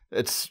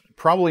 It's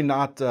probably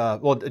not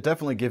well, it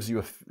definitely gives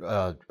you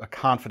a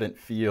confident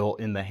feel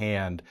in the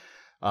hand.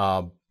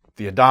 The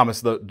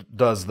Adamas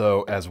does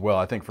though as well.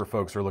 I think for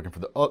folks who are looking for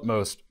the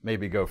utmost,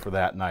 maybe go for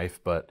that knife,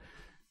 but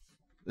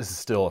this is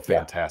still a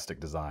fantastic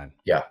design.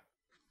 Yeah,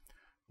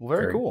 well,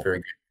 very cool, very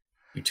good.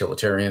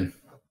 Utilitarian.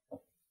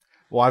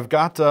 Well, I've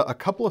got a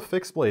couple of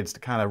fixed blades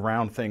to kind of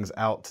round things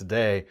out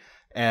today.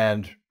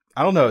 And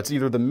I don't know, it's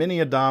either the Mini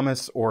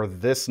Adamas or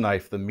this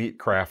knife, the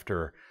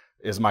Meatcrafter,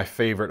 is my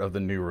favorite of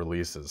the new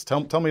releases.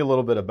 Tell me a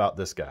little bit about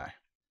this guy.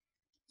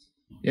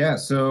 Yeah,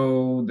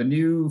 so the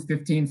new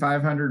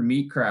 15500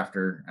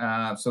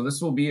 Meatcrafter. So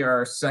this will be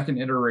our second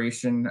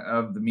iteration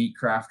of the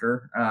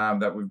Meatcrafter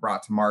that we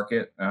brought to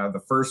market.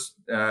 The first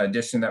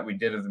edition that we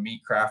did of the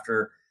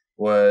Meatcrafter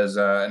was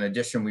an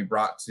edition we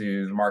brought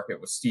to the market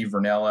with Steve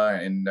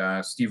Vernella,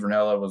 and Steve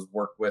Vernella was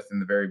worked with in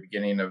the very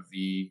beginning of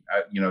the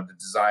the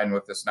design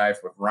with this knife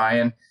with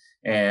Ryan.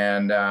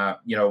 And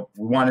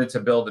we wanted to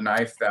build a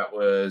knife that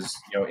was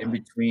in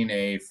between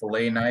a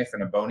fillet knife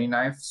and a boning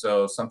knife,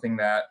 so something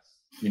that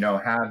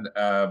had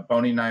a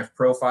boning knife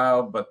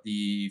profile, but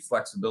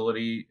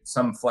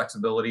some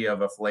flexibility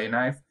of a fillet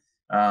knife.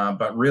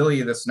 But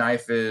really, this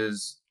knife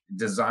is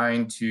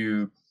designed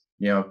to,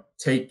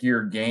 take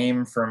your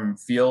game from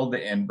field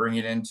and bring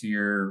it into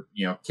your,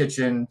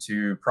 kitchen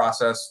to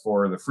process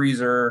for the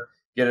freezer,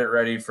 get it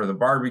ready for the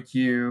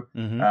barbecue,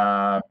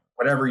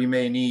 whatever you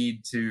may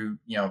need to,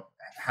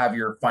 have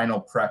your final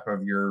prep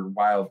of your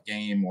wild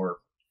game, or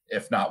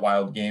if not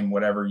wild game,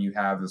 whatever you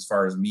have as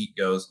far as meat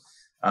goes.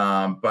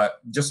 But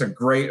just a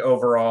great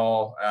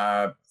overall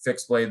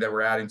fixed blade that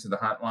we're adding to the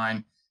hunt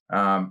line.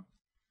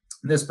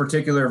 This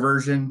particular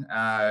version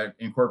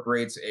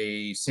incorporates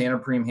a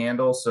Santoprene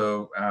handle.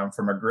 So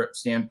from a grip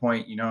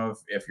standpoint,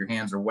 if your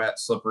hands are wet,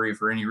 slippery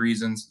for any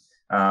reasons,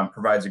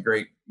 provides a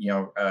great,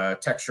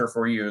 texture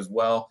for you as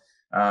well.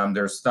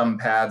 There's thumb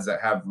pads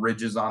that have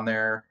ridges on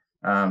there.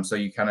 So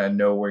you kind of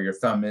know where your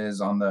thumb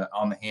is on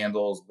the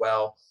handle as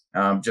well.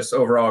 Just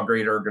overall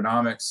great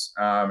ergonomics.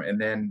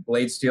 And then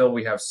blade steel,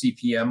 we have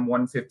CPM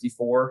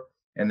 154.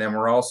 And then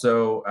we're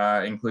also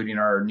including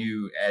our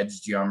new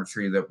edge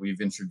geometry that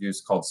we've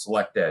introduced called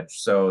Select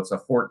Edge. So it's a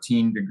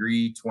 14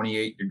 degree,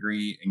 28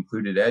 degree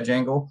included edge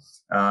angle,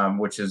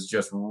 which is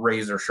just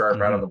razor sharp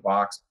out of the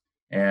box.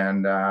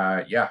 And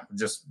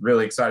just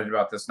really excited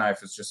about this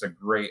knife. It's just a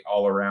great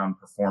all-around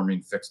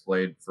performing fixed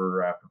blade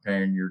for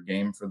preparing your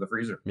game for the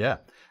freezer. Yeah,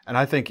 and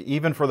I think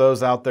even for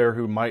those out there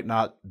who might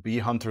not be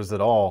hunters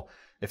at all,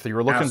 if you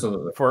were looking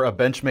for a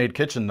Benchmade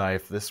kitchen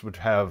knife, this would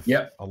have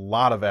a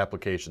lot of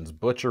applications.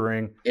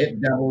 Butchering. It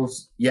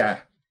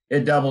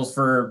doubles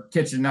for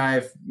kitchen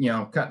knife,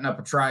 cutting up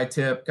a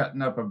tri-tip,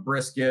 cutting up a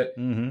brisket,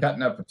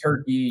 cutting up a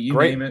turkey, you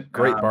name it.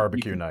 Great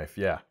barbecue knife,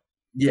 yeah.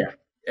 Yeah,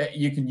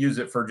 you can use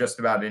it for just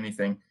about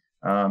anything.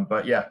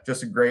 But yeah,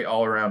 just a great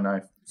all-around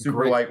knife.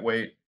 Super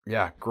lightweight.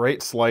 Yeah,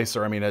 great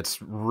slicer. I mean,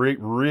 it's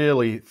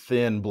really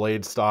thin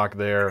blade stock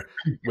there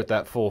with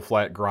that full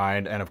flat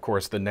grind, and of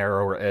course the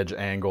narrower edge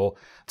angle.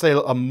 I'd say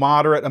a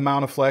moderate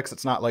amount of flex.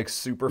 It's not like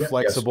super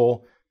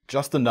flexible,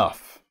 just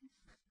enough.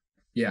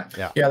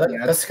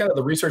 That's kind of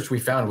the research we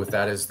found with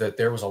that, is that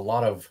there was a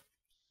lot of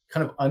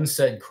kind of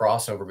unsaid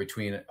crossover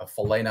between a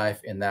fillet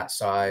knife in that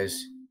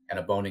size and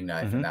a boning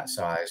knife in that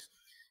size.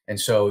 And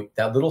so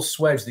that little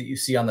swedge that you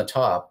see on the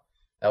top,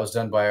 that was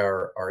done by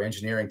our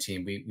engineering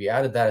team. We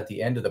added that at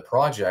the end of the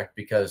project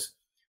because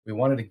we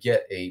wanted to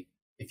get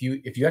if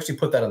you actually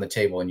put that on the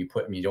table and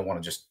you don't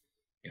want to just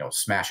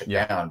smash it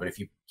down, but if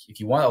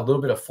you want a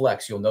little bit of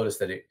flex, you'll notice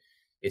that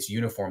it's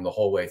uniform the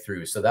whole way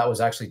through. So that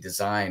was actually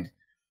designed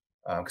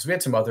because we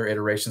had some other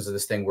iterations of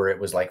this thing where it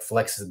was like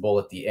flexible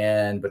at the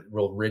end, but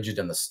real rigid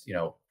in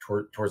the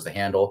towards the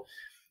handle.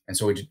 And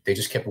so they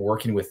just kept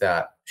working with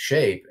that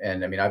shape.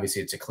 And I mean,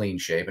 obviously it's a clean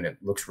shape and it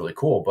looks really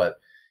cool,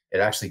 but it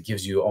actually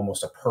gives you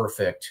almost a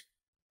perfect,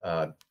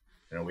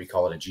 we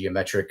call it a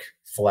geometric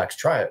flex.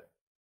 Try it.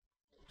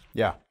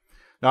 Yeah.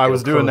 No, I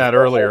was doing that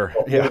earlier.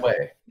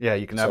 Yeah,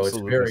 you can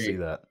absolutely see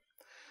that.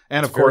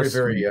 And of course,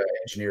 very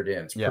engineered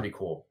in. It's pretty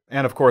cool.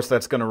 And of course,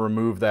 that's going to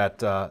remove that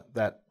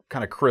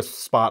kind of crisp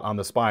spot on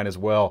the spine as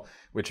well,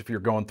 which if you're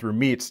going through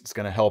meats, it's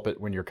going to help it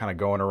when you're kind of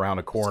going around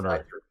a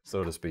corner,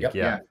 so to speak.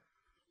 Yeah.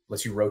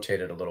 Lets you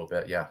rotate it a little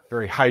bit. Yeah.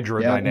 Very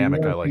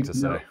hydrodynamic, I like to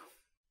say.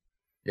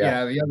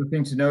 Yeah. The other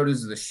thing to note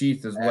is the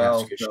sheath as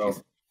well. So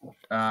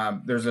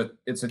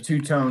it's a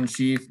two-tone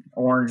sheath,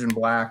 orange and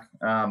black.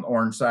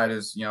 Orange side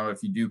is,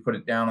 if you do put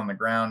it down on the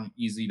ground,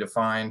 easy to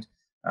find.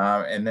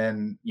 And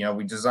then,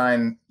 we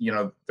design,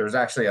 there's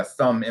actually a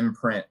thumb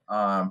imprint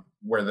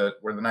where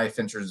the knife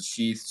enters the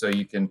sheath, so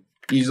you can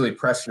easily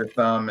press your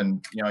thumb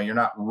and, you're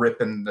not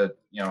ripping a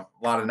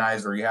lot of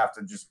knives where you have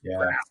to just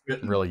grasp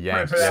it and really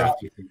yank.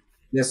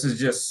 This is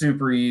just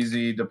super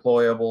easy,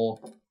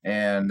 deployable,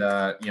 and,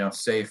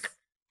 safe.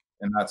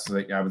 And that's,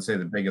 I would say,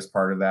 the biggest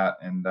part of that.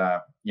 And,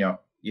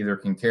 either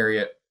can carry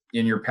it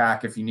in your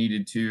pack if you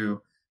needed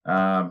to.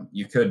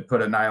 You could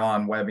put a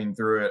nylon webbing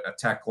through it, a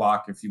tech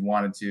lock if you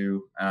wanted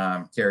to,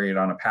 carry it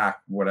on a pack,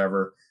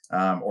 whatever,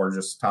 or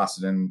just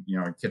toss it in,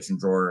 a kitchen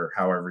drawer or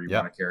however you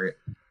want to carry it.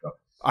 So.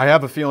 I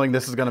have a feeling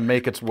this is going to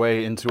make its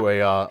way into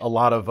a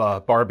lot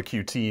of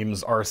barbecue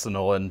teams'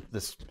 arsenal. And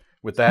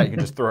with that, you can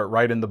just throw it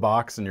right in the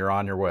box and you're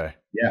on your way.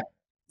 Yeah,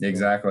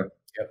 exactly.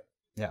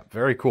 Yeah,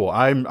 very cool.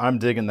 I'm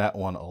digging that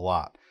one a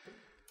lot.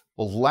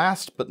 Well,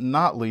 last but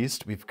not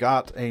least, we've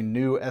got a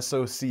new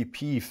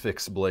SOCP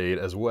fixed blade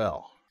as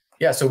well.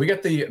 Yeah, so we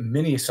got the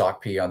mini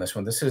SOCP on this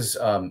one. This is,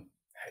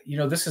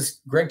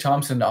 Greg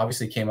Thompson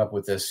obviously came up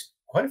with this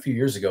quite a few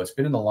years ago. It's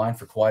been in the line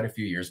for quite a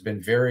few years.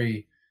 Been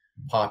very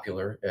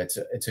popular. It's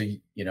a,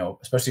 you know,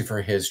 especially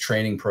for his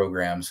training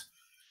programs,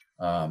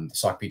 the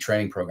SOCP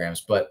training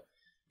programs. But,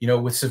 you know,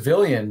 with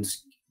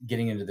civilians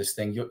getting into this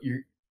thing,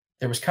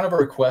 there was kind of a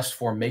request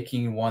for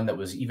making one that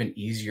was even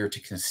easier to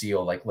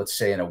conceal. Like, let's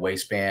say in a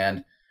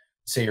waistband,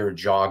 say you're a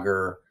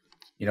jogger,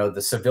 you know,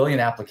 the civilian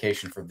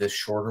application for this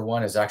shorter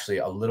one is actually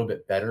a little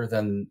bit better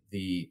than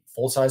the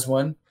full-size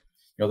one. You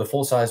know, the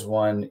full-size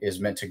one is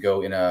meant to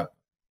go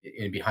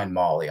in behind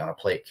Molly on a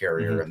plate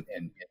carrier and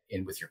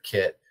in with your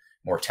kit,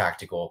 more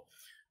tactical.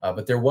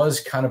 But there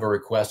was kind of a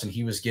request, and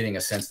he was getting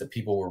a sense that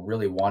people were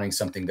really wanting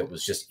something that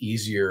was just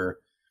easier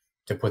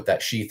to put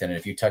that sheath in. And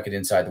if you tuck it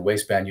inside the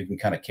waistband, you can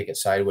kind of kick it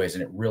sideways,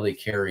 and it really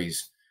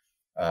carries.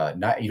 You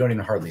don't even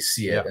hardly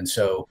see it. And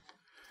so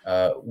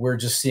we're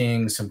just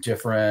seeing some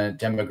different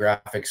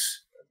demographics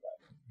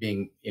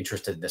being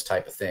interested in this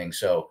type of thing.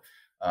 So,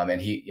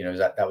 and he, you know,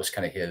 that was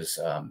kind of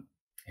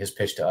his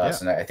pitch to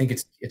us. And I think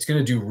it's going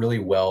to do really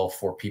well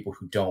for people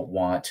who don't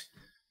want,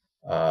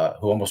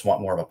 who almost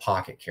want more of a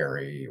pocket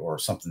carry or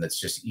something that's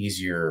just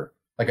easier.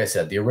 Like I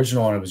said, the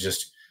original one was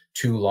just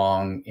too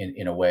long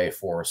in a way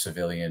for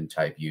civilian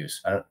type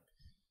use. I don't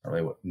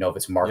really know if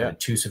it's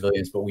marketed to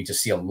civilians, but we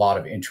just see a lot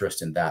of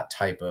interest in that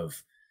type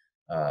of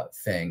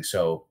thing.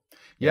 So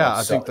yeah,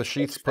 I think the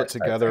sheath's put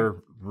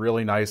together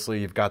really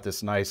nicely. You've got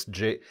this nice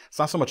J. It's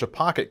not so much a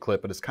pocket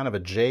clip, but it's kind of a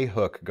J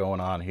hook going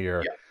on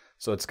here.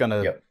 So it's going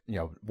to you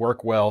know,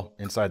 work well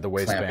inside the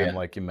waistband,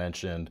 like you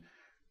mentioned.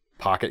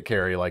 Pocket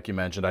carry, like you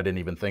mentioned. I didn't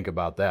even think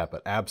about that,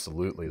 but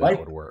absolutely that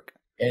would work.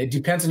 And it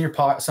depends on your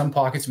pocket. Some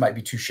pockets might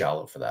be too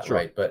shallow for that,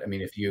 right? But I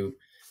mean, if you,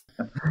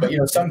 but you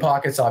know, some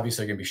pockets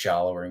obviously are going to be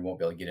shallower and won't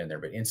be able to get in there.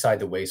 But inside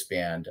the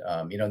waistband,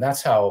 you know, and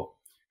that's how,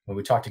 when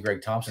we talked to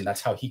Greg Thompson,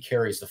 that's how he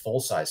carries the full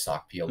size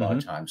SOCP a lot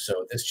of times.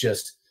 So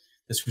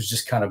this was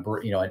just kind of,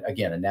 you know,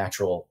 again, a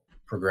natural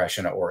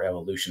progression or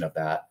evolution of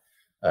that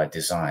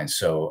design.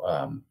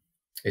 So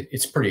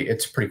it's pretty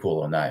cool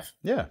little knife.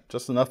 Yeah,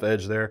 just enough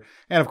edge there.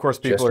 And of course,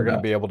 people are going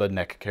to be able to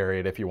neck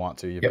carry it if you want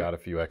to. You've got a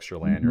few extra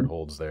lanyard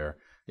holds there.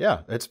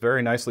 Yeah, it's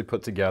very nicely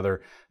put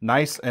together.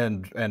 Nice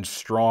and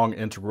strong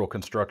integral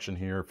construction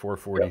here,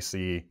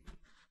 440C.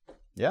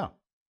 Yeah.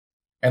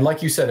 And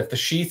like you said, if the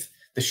sheath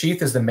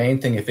is the main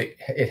thing. If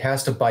it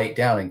has to bite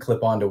down and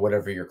clip onto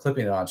whatever you're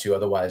clipping it onto,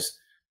 otherwise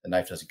the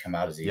knife doesn't come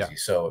out as easy.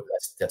 So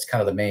that's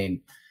kind of the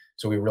main.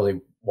 So we really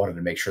wanted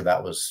to make sure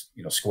that was,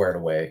 you know, squared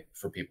away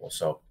for people.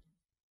 So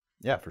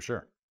yeah, for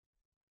sure.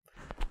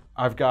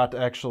 I've got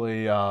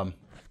actually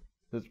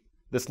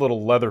this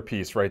little leather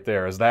piece right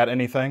there. Is that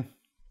anything?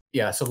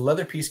 Yeah, so the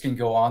leather piece can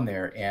go on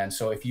there. And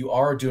so if you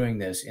are doing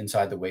this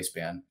inside the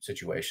waistband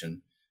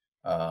situation,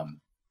 I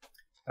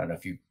don't know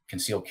if you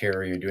conceal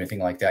carry or do anything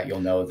like that,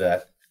 you'll know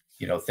that,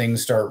 you know,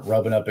 things start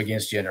rubbing up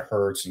against you and it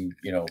hurts and,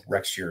 you know,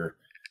 wrecks your,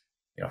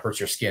 you know, hurts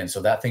your skin.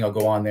 So that thing will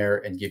go on there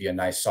and give you a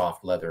nice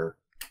soft leather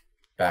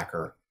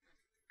backer.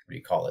 What do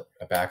you call it?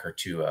 A backer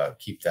to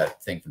keep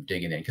that thing from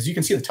digging in. Because you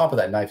can see the top of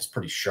that knife is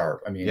pretty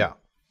sharp. I mean,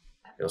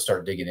 it'll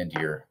start digging into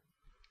your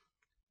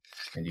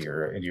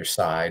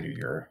side or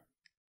your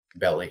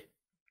belly.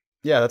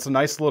 Yeah, that's a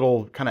nice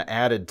little kind of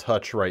added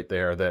touch right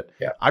there that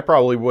I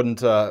probably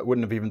wouldn't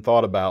have even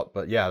thought about,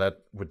 but yeah, that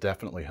would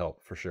definitely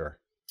help for sure.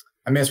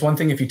 I mean, it's one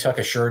thing if you tuck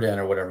a shirt in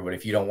or whatever, but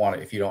if you don't want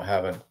it, if you don't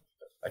have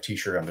a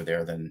t-shirt under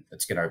there, then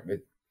it's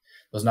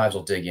those knives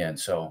will dig in.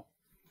 So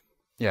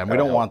yeah, and we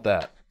don't want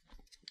that.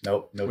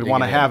 Nope. No, we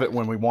want to have it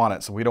when we want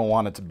it, so we don't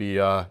want it to be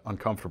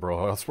uncomfortable,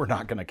 or else we're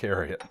not going to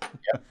carry it.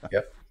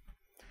 Yep.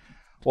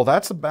 Well,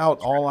 that's about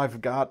all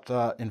I've got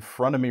in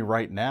front of me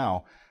right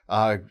now.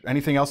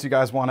 Anything else you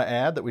guys want to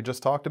add that we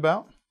just talked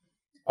about?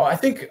 Oh, I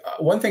think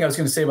one thing I was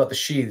going to say about the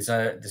sheaths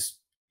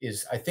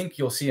is I think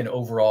you'll see an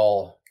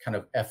overall kind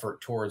of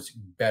effort towards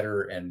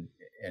better and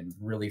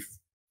really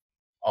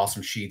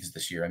awesome sheaths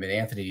this year. I mean,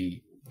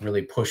 Anthony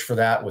really pushed for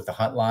that with the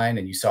Hunt line,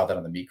 and you saw that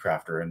on the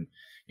Meatcrafter. And,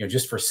 you know,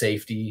 just for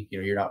safety, you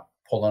know, you're not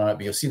pulling on it,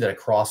 but you'll see that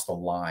across the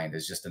line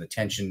is just an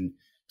attention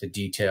to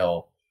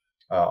detail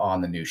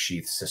on the new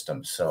sheath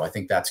system. So I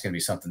think that's going to be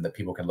something that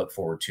people can look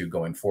forward to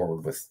going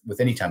forward with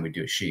any time we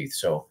do a sheath.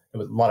 So there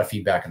was a lot of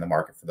feedback in the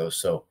market for those.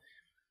 So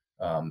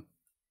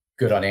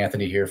good on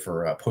Anthony here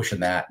for pushing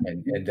that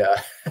and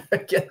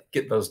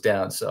get those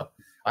down. So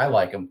I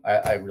like them.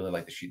 I really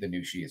like the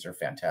new sheaths. They're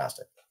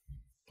fantastic.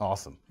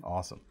 Awesome.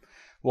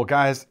 Well,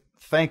 guys,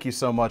 thank you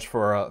so much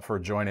for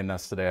joining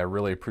us today. I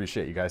really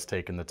appreciate you guys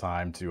taking the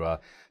time to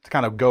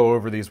kind of go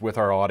over these with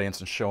our audience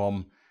and show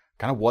them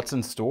kind of what's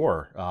in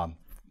store.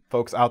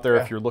 Folks out there,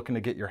 if you're looking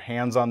to get your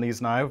hands on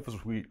these knives,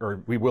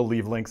 we will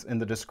leave links in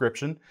the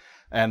description.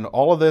 And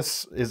all of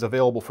this is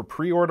available for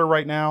pre-order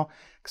right now,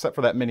 except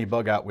for that mini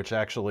Bugout, which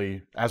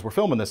actually, as we're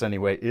filming this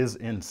anyway, is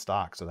in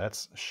stock. So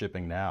that's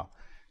shipping now.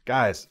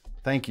 Guys,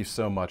 thank you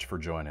so much for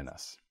joining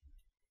us.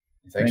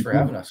 Thanks for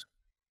having us.